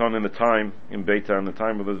what went on in the time in Beita, in the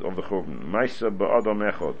time of the Churban. Maisa ba'adam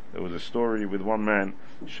echod. There was a story with one man,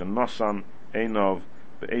 shenosan einov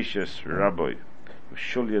be'eshes rabbi,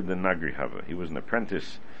 shulya de nagri hava. He was an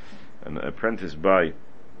apprentice by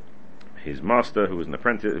his master, who was an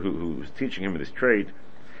apprentice, who was teaching him his trade.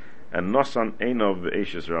 And nosan einov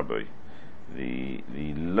be'eshes rabbi. The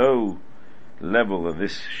low level of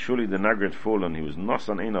this Shuli the Nagri had fallen. He was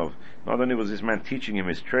Nosan Einov. Not only was this man teaching him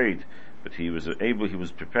his trade, but he was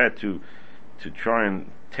prepared to try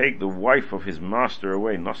and take the wife of his master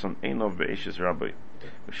away. Nosan Einov be'eshes rabbi.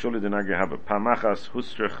 Shuli the Nagri have a Pamachas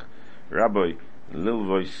Hustrich Rabbi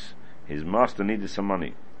Lilvois. His master needed some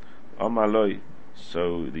money. Amaloi.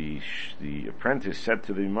 So the apprentice said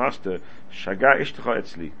to the master, Shaga ishtcha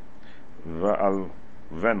etzli va'al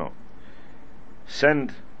veno.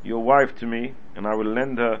 Send your wife to me, and I will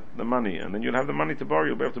lend her the money, and then you'll have the money to borrow.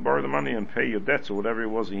 You'll be able to borrow the money and pay your debts or whatever it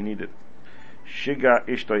was he needed. Shiga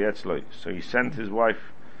ishtay etzloi. So he sent his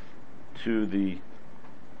wife to the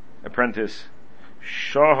apprentice.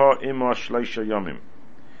 Shaha ima shleisha yomim.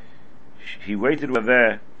 He waited with her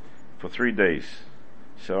there for 3 days.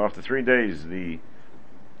 So after 3 days, the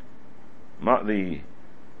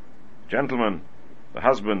gentleman, the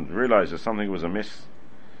husband, realized that something was amiss,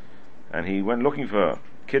 and he went looking for her.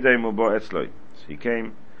 Kidei mubo etzloi. So he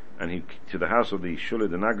came and to the house of the Shuli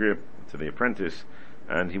the Nagri, to the apprentice,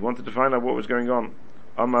 and he wanted to find out what was going on.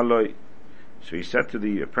 Amaloi. So he said to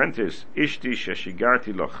the apprentice, Ishti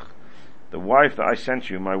sheshigarti loch. The wife that I sent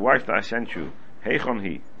you, my wife that I sent you, heichon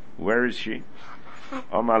hi, where is she?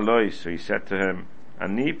 Amaloi. So he said to him,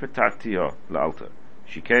 Ani petartiha la'alta.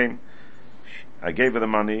 She came, I gave her the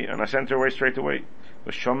money, and I sent her away straight away.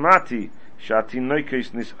 V'shomati shati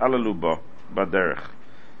noikis nis alaluba baderech.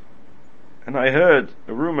 And I heard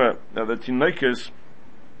a rumor that the tinoikas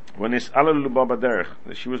were nis alaluba baderech,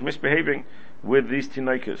 that she was misbehaving with these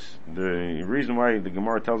tinoikas. The reason why the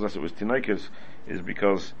Gemara tells us it was tinoikas is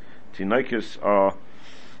because tinoikas are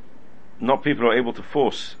not people who are able to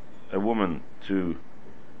force a woman to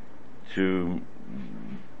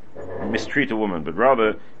mistreat a woman, but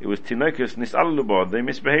rather it was tinoikas nis alaluba. They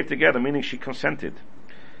misbehaved together, meaning she consented.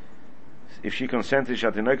 If she consented,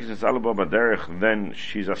 shatinokis nis alaluba baderech, then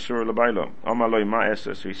she's asur l'baylo. Amaloi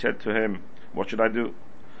ma'esa. So he said to him, what should I do?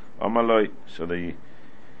 Amaloi. So the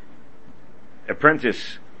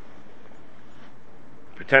apprentice,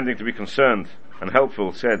 pretending to be concerned and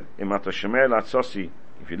helpful, said, Imata shemer latzosi,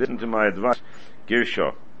 if you listen to my advice,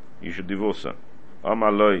 girsha, you should divorce her.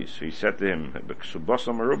 Amaloi. So he said to him,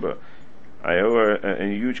 B'ksubasa maruba, I owe her a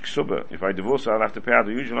huge ksuba. If I divorce her, I'll have to pay out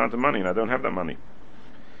a huge amount of money, and I don't have that money.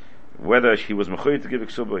 Whether he was mechuyev to give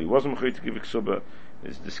ksuba, he wasn't mechuyev to give ksuba.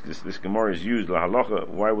 This Gemara is used la halacha.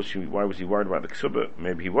 Why was he worried about the ksuba?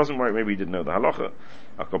 Maybe he wasn't worried. Maybe he didn't know the halacha.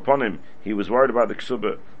 Upon him, he was worried about the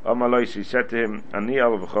ksuba. Amalais, he said to him, Ani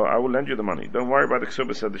alavacha, I will lend you the money. Don't worry about the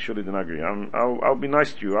ksuba, said the Shuli the Nagri. I'll be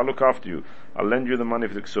nice to you. I'll look after you. I'll lend you the money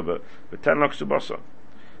for the ksuba. But ten lak subasa,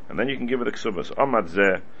 and then you can give her the ksuba. So Amad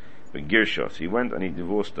zeh begirsha. So he went and he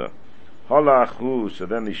divorced her. Halachu. So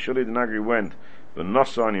then the Shuli the Nagri went. The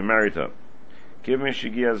Nasa, and he married her. Give me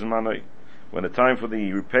shigia zmanoi. When the time for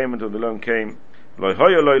the repayment of the loan came,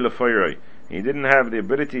 he didn't have the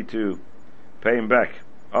ability to pay him back.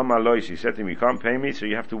 Amalois, he said to him, you can't pay me, so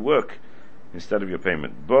you have to work instead of your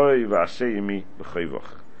payment. Boy v'aseyimi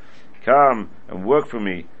b'chayvach. Come and work for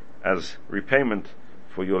me as repayment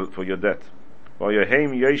for your debt.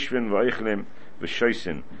 V'yoheim yoshvin v'oichlim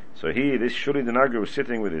v'shoisin. So this Shuli Denagri was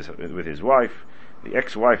sitting with his wife, the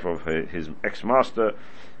ex-wife of his ex-master,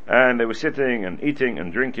 and they were sitting and eating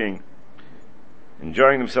and drinking,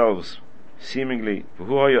 enjoying themselves, seemingly.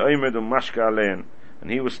 And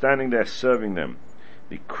he was standing there serving them.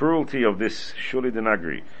 The cruelty of this Shuli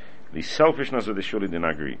Denagri, the selfishness of the Shuli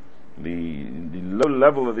Denagri, the low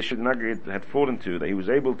level of the Shuli Denagri had fallen to, that he was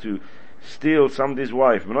able to steal somebody's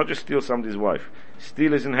wife, but not just steal somebody's wife,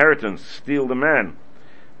 steal his inheritance, steal the man.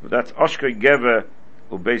 But that's Oshkei Gever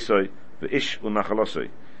Ubeisoi V'ish Unachalosoi.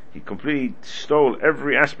 He completely stole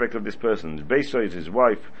every aspect of this person. His Beisoi, his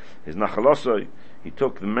wife, his Nachalosoi. He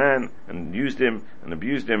took the man and used him and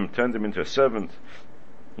abused him, turned him into a servant.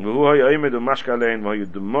 And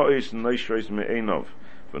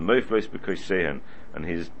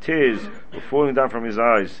his tears were falling down from his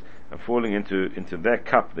eyes and falling into their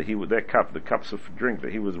cup, the cups of drink,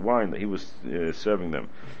 that he was wine, that he was serving them.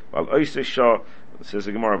 Says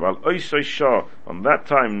the Gemara, on that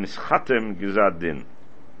time nischatem gizad din.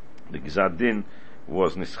 The gizad din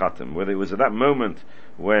was nischatem. Whether it was at that moment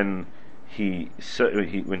when he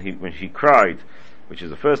cried, which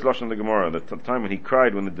is the first lashon of the Gemara, the time when he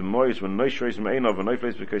cried, when the demois, when noishreis me'enov and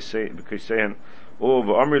noifleis b'kosein, or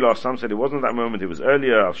v'amrilah, some said it wasn't that moment, it was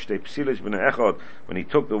earlier, al shtei psilis b'nei echad, when he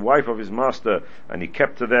took the wife of his master and he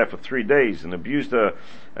kept her there for 3 days and abused her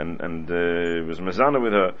and was mezana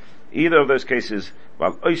with her. Either of those cases, the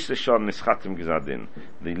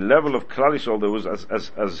level of Klal Yisrael, there was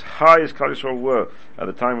as high as Klal Yisrael were at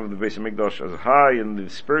the time of the Beis Hamikdash, as high in the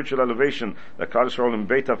spiritual elevation that Klal Yisrael and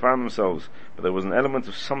Beta found themselves, but there was an element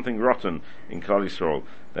of something rotten in Klal Yisrael,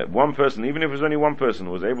 that one person, even if it was only one person,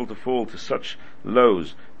 was able to fall to such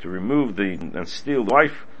lows, to remove and steal the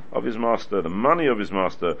wife of his master, the money of his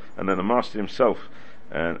master, and then the master himself.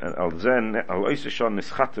 And now,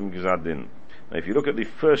 if you look at the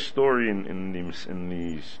first story in the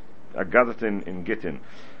Agadat in Gittin,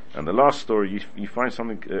 and the last story, you find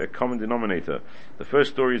something, a common denominator. The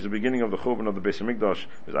first story is the beginning of the Churban of the Beis Hamikdash.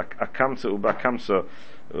 It was Akamsa Uba Kamsa,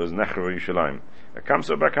 it was Nechra Yerushalayim.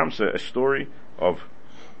 Akamsa Uba Kamsa, a story of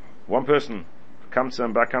one person, Kamsa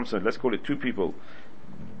and Ba Kamsa, let's call it 2 people,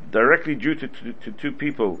 directly due to 2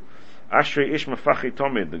 people. Ashrei Ish Mefachi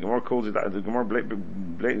Tomid, the Gemara calls it, the Gemara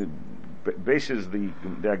bases the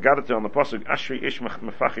Agadat on the pasuk Ashri Ish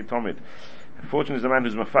Mefachi Tomid. Fortunate is the man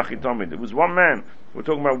who's Mefachi Tomid. It was one man. We're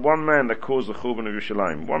talking about one man that caused the Churban of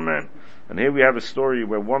Yerushalayim. One man. And here we have a story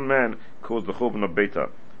where one man caused the Churban of Beta.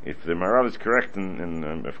 If the Maral is correct,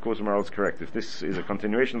 and of course the Maral is correct, if this is a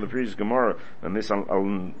continuation of the previous Gemara, and this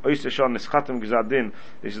this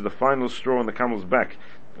is the final straw on the camel's back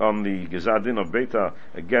on the Gizadin of Beta.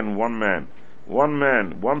 Again, one man,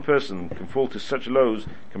 one person can fall to such lows,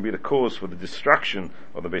 can be the cause for the destruction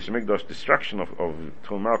of the Beis Hamikdash, destruction of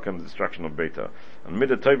Tchum Malka, the destruction of Beta. And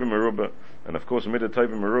Midah Tovim Meruba, and of course Midah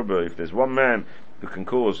Tovim Meruba, if there's one man who can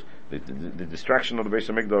cause the destruction of the Beis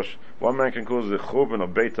Hamikdash, one man can cause the Churban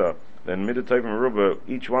of Beta, then Midah Tovim Meruba,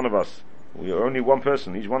 each one of us, we are only one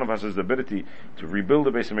person, each one of us has the ability to rebuild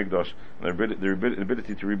the Beis Hamikdash, and the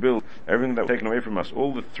ability to rebuild everything that was taken away from us,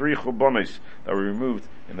 all the 3 Churbanos that were removed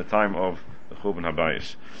in the time of the Churban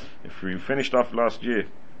HaBayis. If we finished off last year,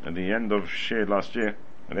 at the end of Shir last year,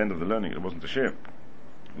 at the end of the learning, it wasn't a Shir,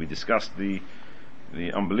 we discussed the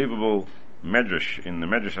unbelievable Medrash in the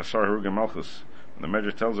Medrash Asar Haruga Malchus. And the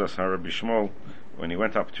Medrash tells us how Rabbi Shmuel, when he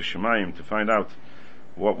went up to Shemayim to find out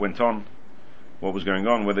what went on, what was going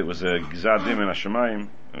on, whether it was a Gizad Din in Hashemayim,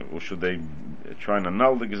 or should they try and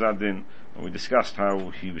annul the Gizad Din. And we discussed how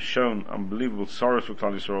he was shown unbelievable sorrows for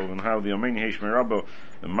Klal Yisrael, and how the Ameni Heshmei Rabbo,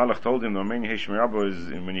 the Malach told him, the Ameni Heshmei Rabbo is,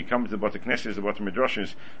 when you come to the Bate Knesses, the Bate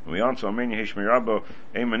Midrashes, and we answer Ameni Heshmei Rabbo,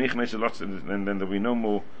 then there will be no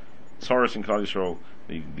more sorrows in Klal Yisrael.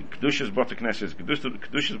 The Kedushas Bate Knesses,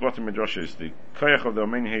 Kedushas Bate Midrashes, the Koyach of the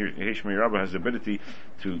Ameni Heshmei Rabbo has the ability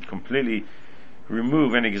to completely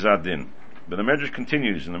remove any Gizad Din. But the Medrash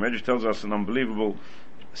continues, and the Medrash tells us an unbelievable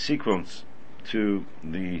sequence to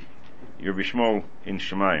the Rabbi Shmuel in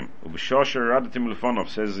Shemayim.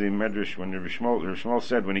 Says the Medrash, when Rabbi Shmuel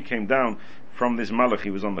said, when he came down from this Malach, he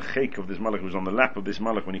was on the chek of this Malach, he was on the lap of this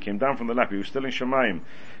Malach. When he came down from the lap, he was still in Shemayim.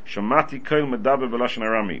 Shamati koil medaber b'lashon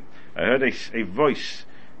arami. I heard a voice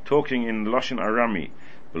talking in Lashon Arami.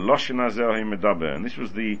 B'lashon hazeh medaber. And this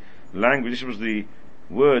was the language, this was the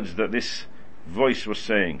words that this voice was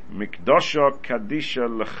saying. Mikdasha kadisha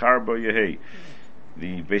lecharba yehei.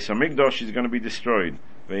 The Beis Hamikdash is going to be destroyed.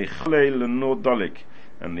 Veichlei leno dalik.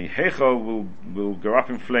 and the Heichal will go up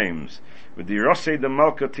in flames. With the Rosei the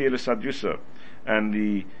Malka Tielis Adjusa, and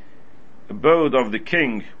the abode of the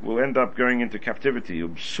king will end up going into captivity.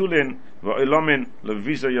 Ubsulin va'ilamin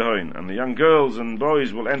leviza yahoin, and the young girls and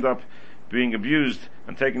boys will end up being abused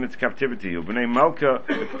and taken into captivity. Ubnei Malka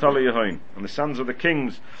v'ktala yahoin, and the sons of the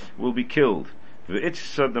kings will be killed.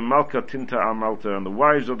 V'itza the Malka tinta al Malta, and the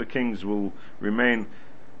wives of the kings will remain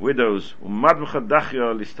widows. Umadvcha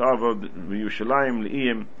dachya listavod v'Yushalayim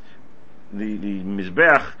li'iyim, the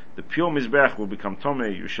Mizbeach, the pure Mizbeach will become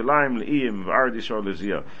Tomei, Yerushalayim Le'iyim, V'Arad Yisrael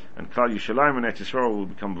Le'ziyah, and Klal Yerushalayim and Eretz Yisrael will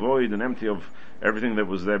become void and empty of everything that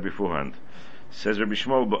was there beforehand. Says Rabbi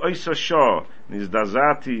Shmuel, Ba'oisa Shah,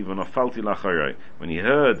 Nizdazati V'nofalti La'charai, when he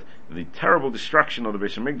heard the terrible destruction of the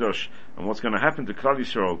Beis HaMikdash and what's going to happen to Klal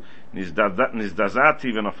Yisrael,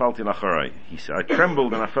 Nizdazati V'nofalti La'charai, he said, I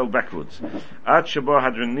trembled and I fell backwards. Ad Shabah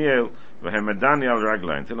Hadriniel V'hemedani Al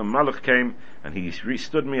Raglai, until a Malach came and he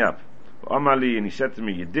stood me up. Amali, and he said to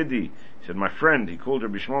me, Yedidi, he said, my friend, he called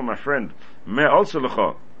Rabbi Shmuel my friend, Me also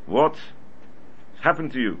lecha, what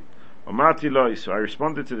happened to you? Amati loi, so I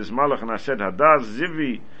responded to this malach and I said, Hadaz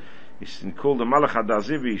Zivi, he called the malach Hadaz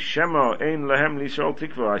Zivi, Shema ein lehem l'Yisrael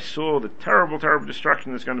tikva, I saw the terrible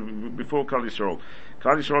destruction that's going to be before Klal Yisrael.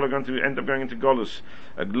 Klal Yisrael are going to end up going into Golus,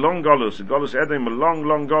 a Golus Edom, a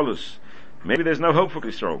long Golus. Maybe there's no hope for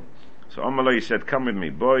Yisrael. So Amalai said, come with me.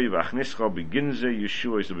 Boy, v'achnischa beginze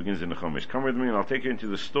Yeshuos, the begins in Nechomis. Come with me and I'll take you into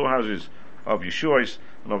the storehouses of Yeshuos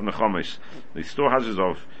and of Nechomis. The storehouses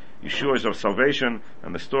of Yeshuos of salvation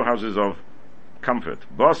and the storehouses of comfort.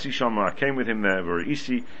 Basi Shama, I came with him there,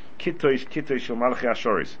 V'reisi kitois shel Malachi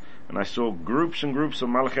Ashoris. And I saw groups and groups of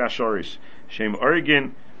Malachi Ashoris. Shem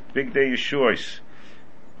Origin, big day Yeshuos.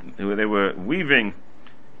 They were weaving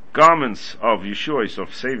garments of Yeshuos,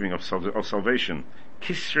 of saving, of salvation.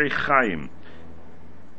 Kisrei Chaim,